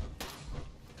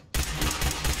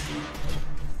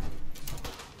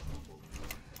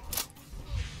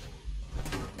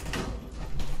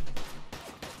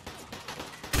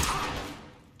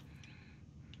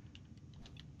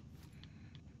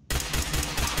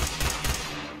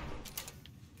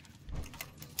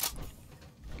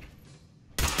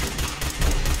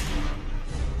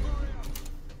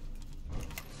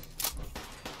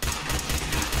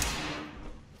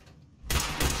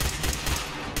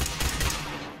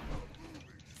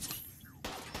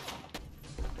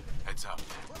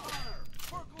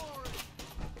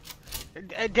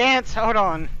 Dance, hold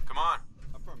on. Come on.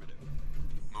 Affirmative.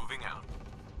 Moving out.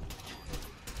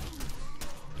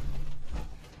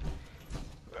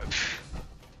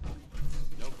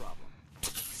 No problem.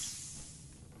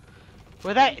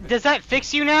 Well, does that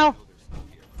fix you now?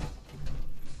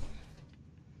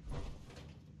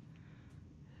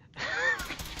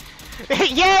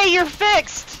 Yay, you're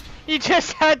fixed! You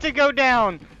just had to go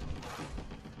down.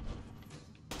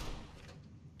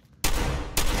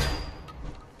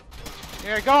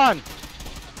 Here, go on.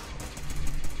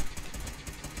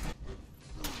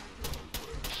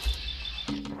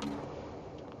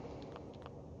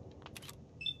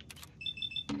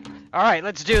 All right,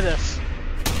 let's do this.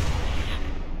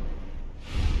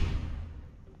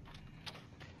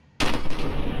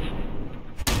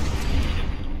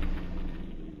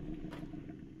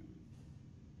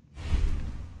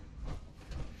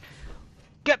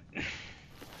 Get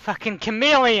fucking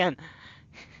chameleon.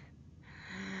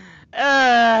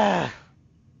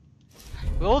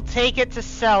 We'll take it to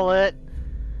sell it.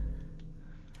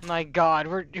 My God,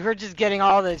 we're just getting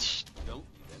all this.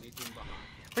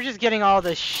 We're just getting all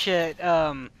this shit.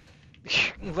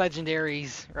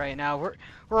 Legendaries right now.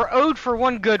 We're owed for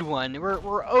one good one.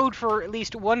 We're owed for at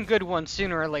least one good one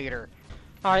sooner or later.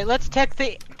 All right, let's take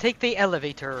the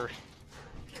elevator.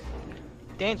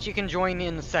 Dance, you can join me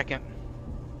in a second.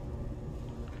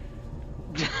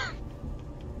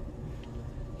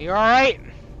 You all right?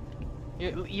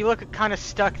 You look kind of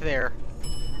stuck there.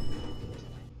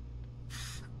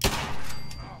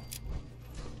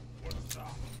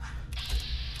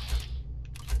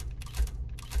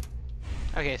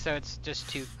 Okay, so it's just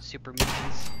 2 super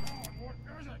mutants.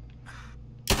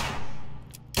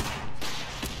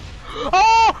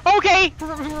 Oh, okay.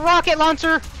 Rocket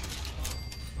launcher.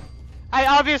 I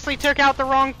obviously took out the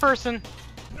wrong person.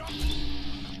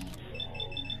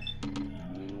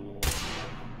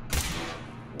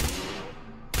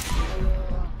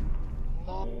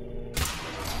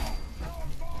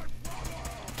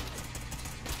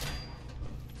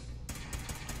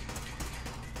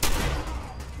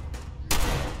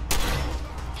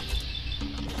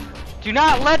 Do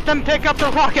not let them pick up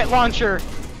the rocket launcher!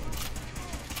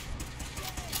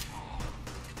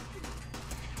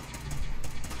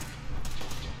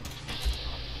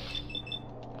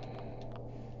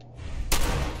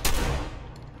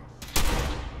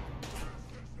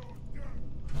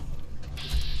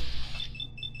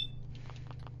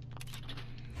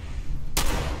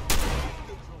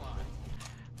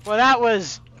 Well, that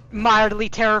was mildly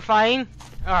terrifying.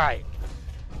 Alright.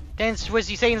 Dance,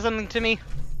 was you saying something to me?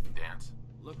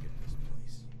 Look at this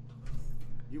place.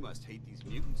 You must hate these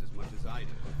mutants as much as I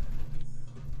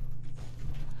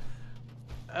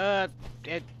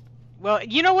do. Well,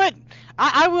 you know what?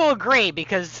 I will agree,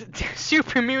 because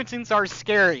super mutants are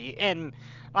scary, and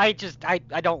I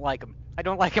don't like them. I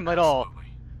don't like them at all.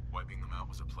 Absolutely. Wiping them out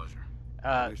was a pleasure.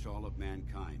 I wish all of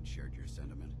mankind shared your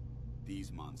sentiment.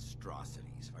 These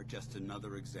monstrosities are just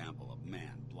another example of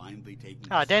man blindly taking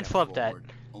a Dan step flipped that.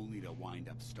 forward, only to wind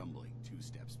up stumbling 2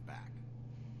 steps back.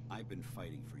 I've been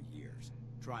fighting for years,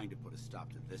 trying to put a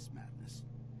stop to this madness.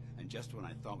 And just when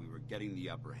I thought we were getting the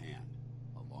upper hand,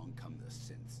 along come the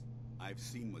synths. I've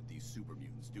seen what these super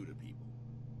mutants do to people.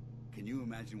 Can you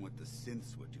imagine what the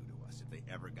synths would do to us if they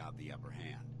ever got the upper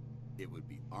hand? It would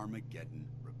be Armageddon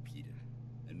repeated,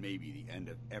 and maybe the end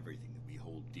of everything that we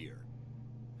hold dear.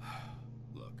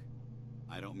 Look,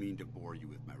 I don't mean to bore you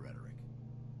with my rhetoric.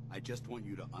 I just want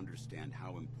you to understand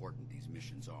how important these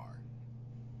missions are.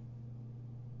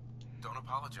 Don't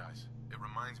apologize. It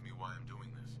reminds me why I'm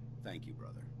doing this. Thank you,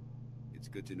 brother. It's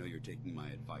good to know you're taking my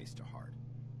advice to heart.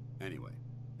 Anyway,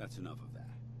 that's enough of that.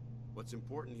 What's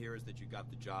important here is that you got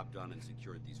the job done and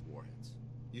secured these warheads.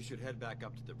 You should head back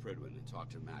up to the Prydwen and talk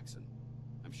to Maxon.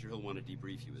 I'm sure he'll want to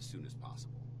debrief you as soon as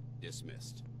possible.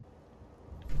 Dismissed.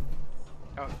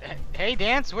 Oh, hey,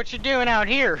 Dance, what you doing out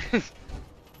here?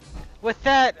 With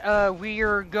that, we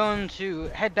are going to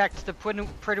head back to the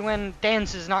Prydwen.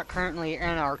 Dance is not currently in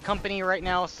our company right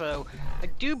now, so I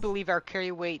do believe our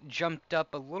carry weight jumped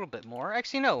up a little bit more.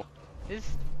 Actually, no.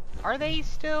 Are they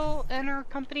still in our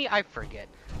company? I forget.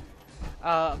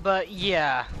 But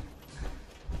yeah,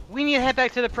 we need to head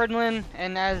back to the Prydwen,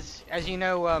 and as you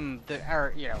know,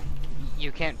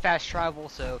 you can't fast travel,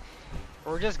 so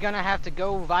we're just gonna have to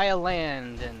go via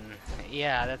land, and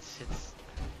yeah,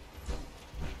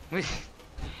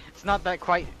 it's not that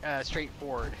quite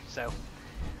straightforward. So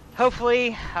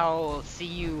hopefully I'll see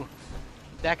you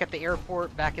back at the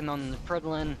airport, back on the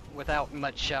Prydwen, without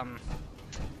much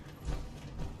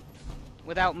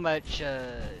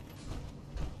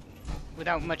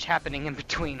happening in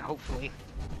between, hopefully.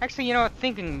 Actually, you know,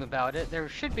 thinking about it, there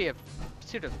should be a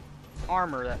suit of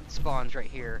armor that spawns right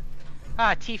here.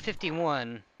 Ah,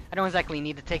 T-51. I don't exactly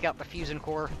need to take out the fusion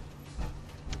core,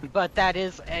 but that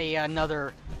is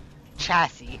another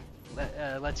chassis,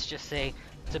 let's just say,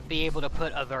 to be able to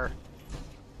put other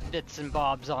bits and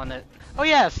bobs on it. Oh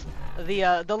yes,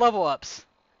 the level ups.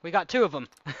 We got 2 of them.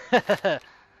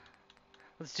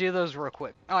 Let's do those real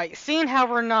quick. Alright, seeing how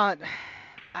we're not...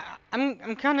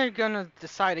 I'm kind of gonna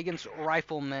decide against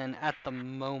riflemen at the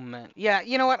moment. Yeah,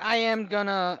 you know what? I am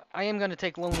gonna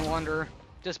take Lone Wanderer,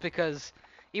 just because,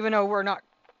 even though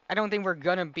I don't think we're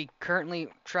gonna be currently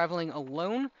traveling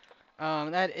alone.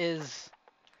 We're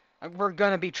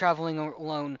gonna be traveling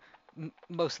alone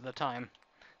most of the time.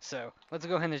 So let's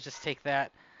go ahead and just take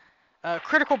that.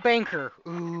 Critical Banker.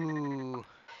 Ooh.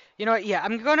 You know what? Yeah,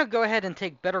 I'm gonna go ahead and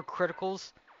take better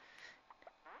criticals.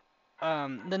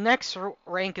 The next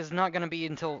rank is not going to be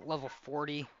until level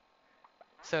 40,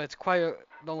 so it's quite a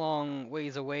long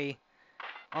ways away.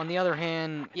 On the other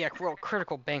hand, yeah,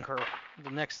 Critical Banker,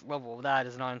 the next level of that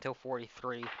is not until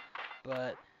 43,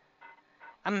 but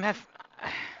I'm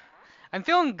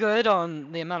feeling good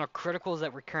on the amount of criticals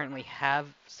that we currently have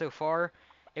so far.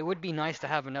 It would be nice to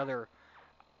have another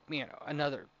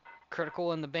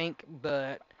critical in the bank,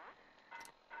 but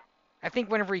I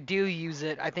think whenever we do use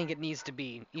it, I think it needs to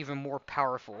be even more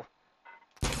powerful.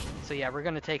 So yeah, we're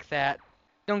gonna take that.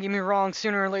 Don't get me wrong,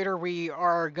 sooner or later we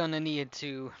are gonna need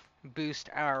to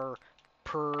boost our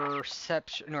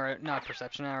perception, or not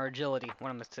perception, our agility. What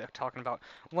am I talking about?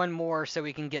 One more so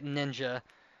we can get ninja.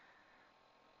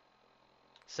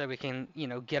 So we can,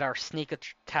 get our sneak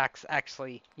attacks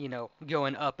actually,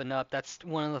 going up and up. That's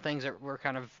one of the things that we're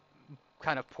kind of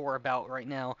poor about right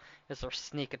now, is our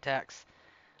sneak attacks.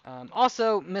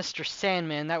 Also, Mr.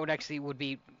 Sandman, that would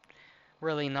be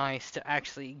really nice to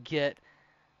actually get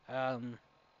a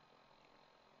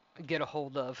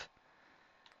hold of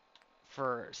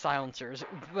for silencers.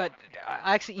 But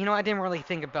actually, I didn't really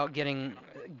think about getting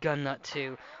Gun Nut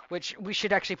 2, which we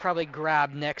should actually probably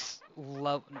grab next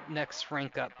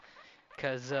rank up,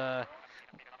 because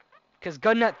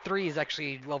Gun Nut 3 is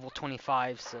actually level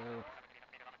 25, so.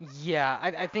 Yeah,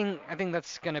 I think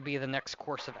that's gonna be the next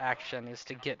course of action, is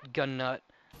to get Gun Nut.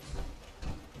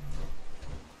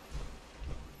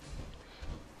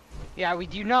 Yeah, we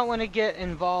do not want to get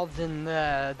involved in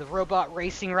the robot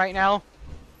racing right now.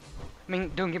 I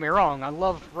mean, don't get me wrong, I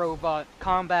love robot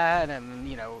combat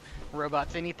and,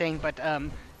 robots anything, but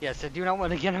yes, I do not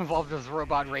want to get involved with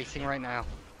robot racing right now.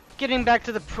 Getting back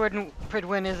to the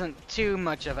Prydwen isn't too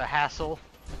much of a hassle.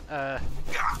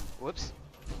 Whoops.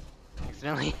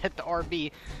 Accidentally hit the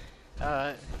RB.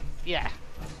 Yeah.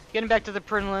 Getting back to the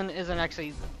Prydwen isn't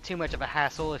actually too much of a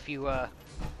hassle if you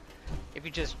if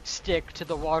you just stick to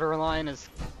the water line as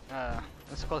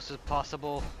close as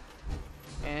possible.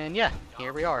 And yeah,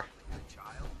 here we are.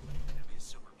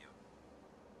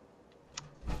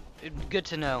 Good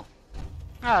to know.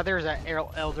 Ah, there's that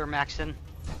Elder Maxon.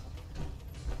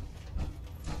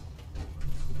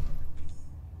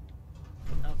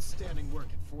 Outstanding work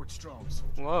at Fort Strong,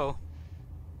 soldier. Whoa.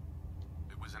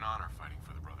 It was an honor fighting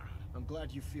for the Brotherhood. I'm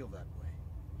glad you feel that way,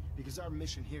 because our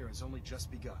mission here has only just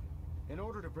begun. In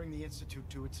order to bring the Institute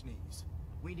to its knees,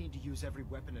 we need to use every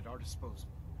weapon at our disposal.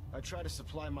 I try to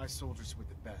supply my soldiers with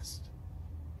the best.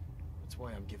 That's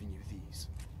why I'm giving you these.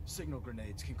 Signal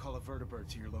grenades can call a vertibird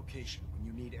to your location when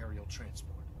you need aerial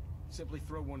transport. Simply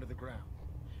throw one to the ground,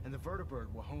 and the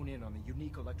vertibird will hone in on the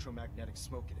unique electromagnetic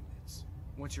smoke it emits.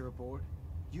 Once you're aboard,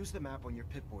 use the map on your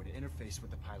Pip-Boy to interface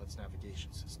with the pilot's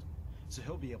navigation system, so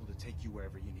he'll be able to take you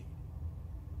wherever you need.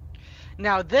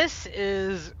 Now this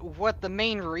is what the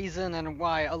main reason and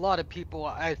why a lot of people,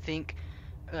 I think,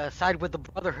 side with the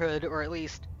Brotherhood, or at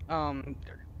least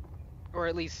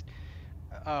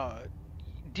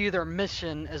do their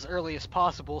mission as early as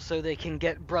possible, so they can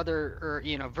get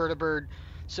vertibird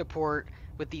support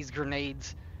with these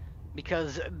grenades.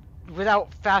 Because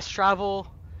without fast travel,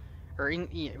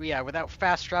 without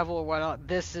fast travel or whatnot,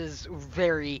 this is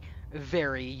very,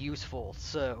 very useful.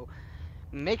 So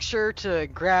make sure to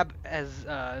grab as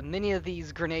many of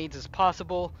these grenades as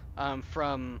possible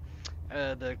from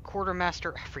the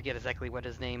quartermaster. I forget exactly what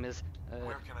his name is.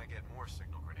 Where can I get more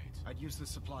signal grenades? I'd use the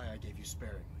supply I gave you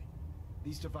sparingly.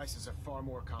 These devices are far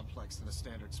more complex than a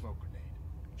standard smoke grenade.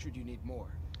 Should you need more,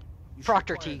 you should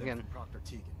acquire them from Proctor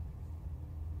Tegan.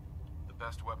 The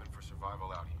best weapon for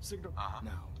survival out here. Signal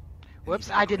now.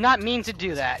 Whoops, I did not mean to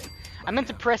do that. I meant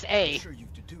to press A. I'm sure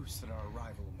you've deduced that our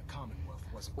arrival in the Commonwealth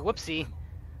wasn't Whoopsie.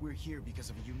 We're here because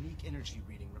of a unique energy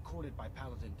reading recorded by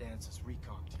Paladin Dance's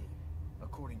recon team.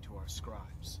 According to our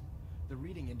scribes, the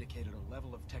reading indicated a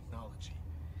level of technology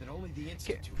that only the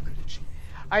Institute could achieve.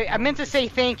 I meant to say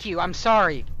thank you. I'm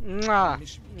sorry.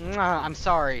 Mwah. Mwah. I'm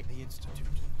sorry. The Institute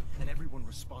and everyone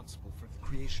responsible for the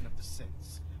creation of the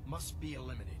synths must be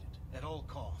eliminated at all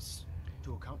costs.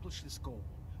 To accomplish this goal,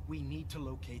 we need to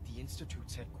locate the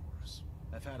Institute's headquarters.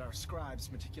 I've had our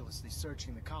scribes meticulously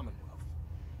searching the Commonwealth,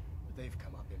 but they've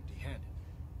come up empty-handed.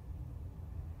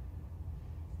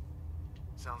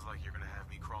 Sounds like you're gonna have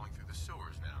me crawling through the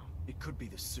sewers now. It could be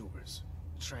the sewers,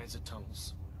 transit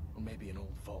tunnels, or maybe an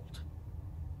old vault.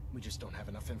 We just don't have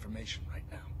enough information right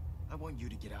now. I want you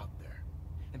to get out there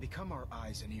and become our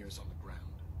eyes and ears on the ground.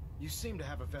 You seem to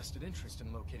have a vested interest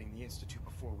in locating the Institute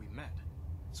before we met,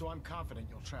 so I'm confident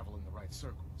you'll travel in the right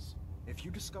circles. If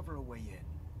you discover a way in,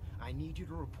 I need you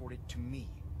to report it to me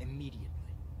immediately.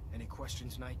 Any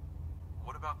questions, Knight?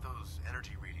 What about those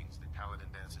energy readings that Paladin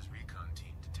Dance's recon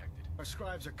team detected? Our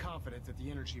scribes are confident that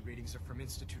the energy readings are from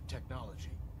Institute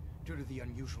technology, due to the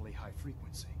unusually high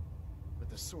frequency. But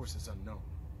the source is unknown.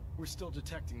 We're still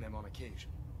detecting them on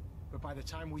occasion. But by the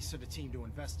time we send a team to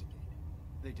investigate,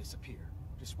 they disappear.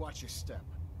 Just watch your step.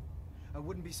 I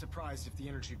wouldn't be surprised if the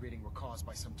energy reading were caused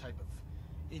by some type of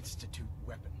Institute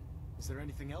weapon. Is there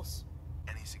anything else?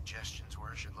 Any suggestions where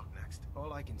I should look next?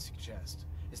 All I can suggest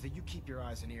is that you keep your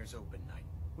eyes and ears open, Knight.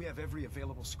 We have every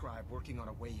available scribe working on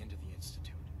a way into the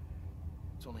Institute.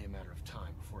 It's only a matter of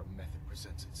time before a method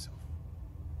presents itself.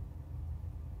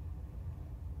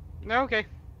 Okay.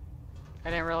 I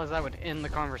didn't realize that would end the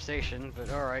conversation, but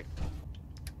alright.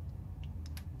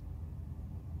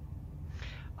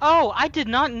 Oh, I did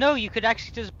not know you could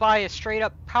actually just buy a straight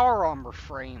up power armor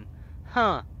frame.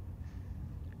 Huh.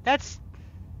 That's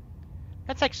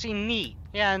actually neat.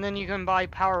 Yeah, and then you can buy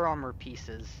power armor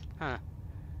pieces. Huh.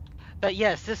 But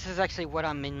yes, this is actually what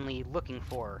I'm mainly looking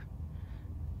for.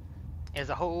 Is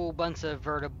a whole bunch of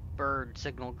vertibird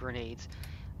signal grenades.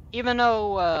 Even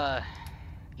though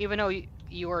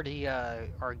you already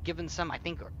are given some, I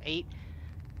think 8,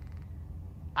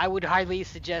 I would highly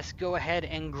suggest go ahead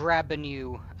and grab a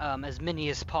new as many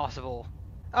as possible.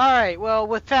 Alright, well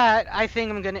with that, I think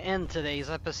I'm going to end today's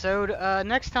episode.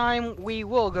 Next time we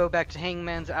will go back to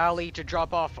Hangman's Alley to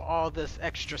drop off all this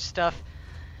extra stuff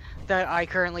that I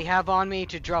currently have on me,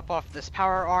 to drop off this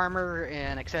power armor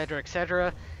and etc,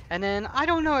 etc. And then I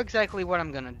don't know exactly what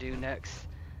I'm going to do next.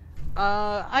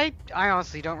 I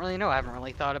honestly don't really know. I haven't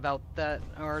really thought about that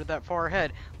or that far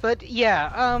ahead. But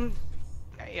yeah,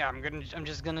 yeah, I'm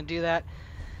just gonna do that.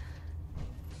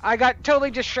 I got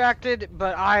totally distracted,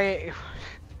 but I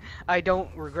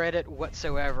don't regret it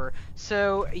whatsoever.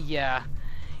 So yeah.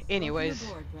 Anyways,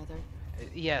 Welcome aboard, brother.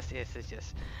 Yes.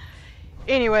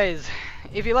 Anyways,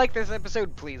 if you like this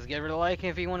episode, please give it a like.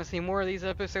 If you want to see more of these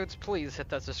episodes, please hit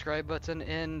that subscribe button,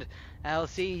 and I'll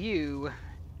see you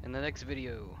in the next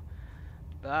video.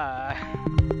 Bye.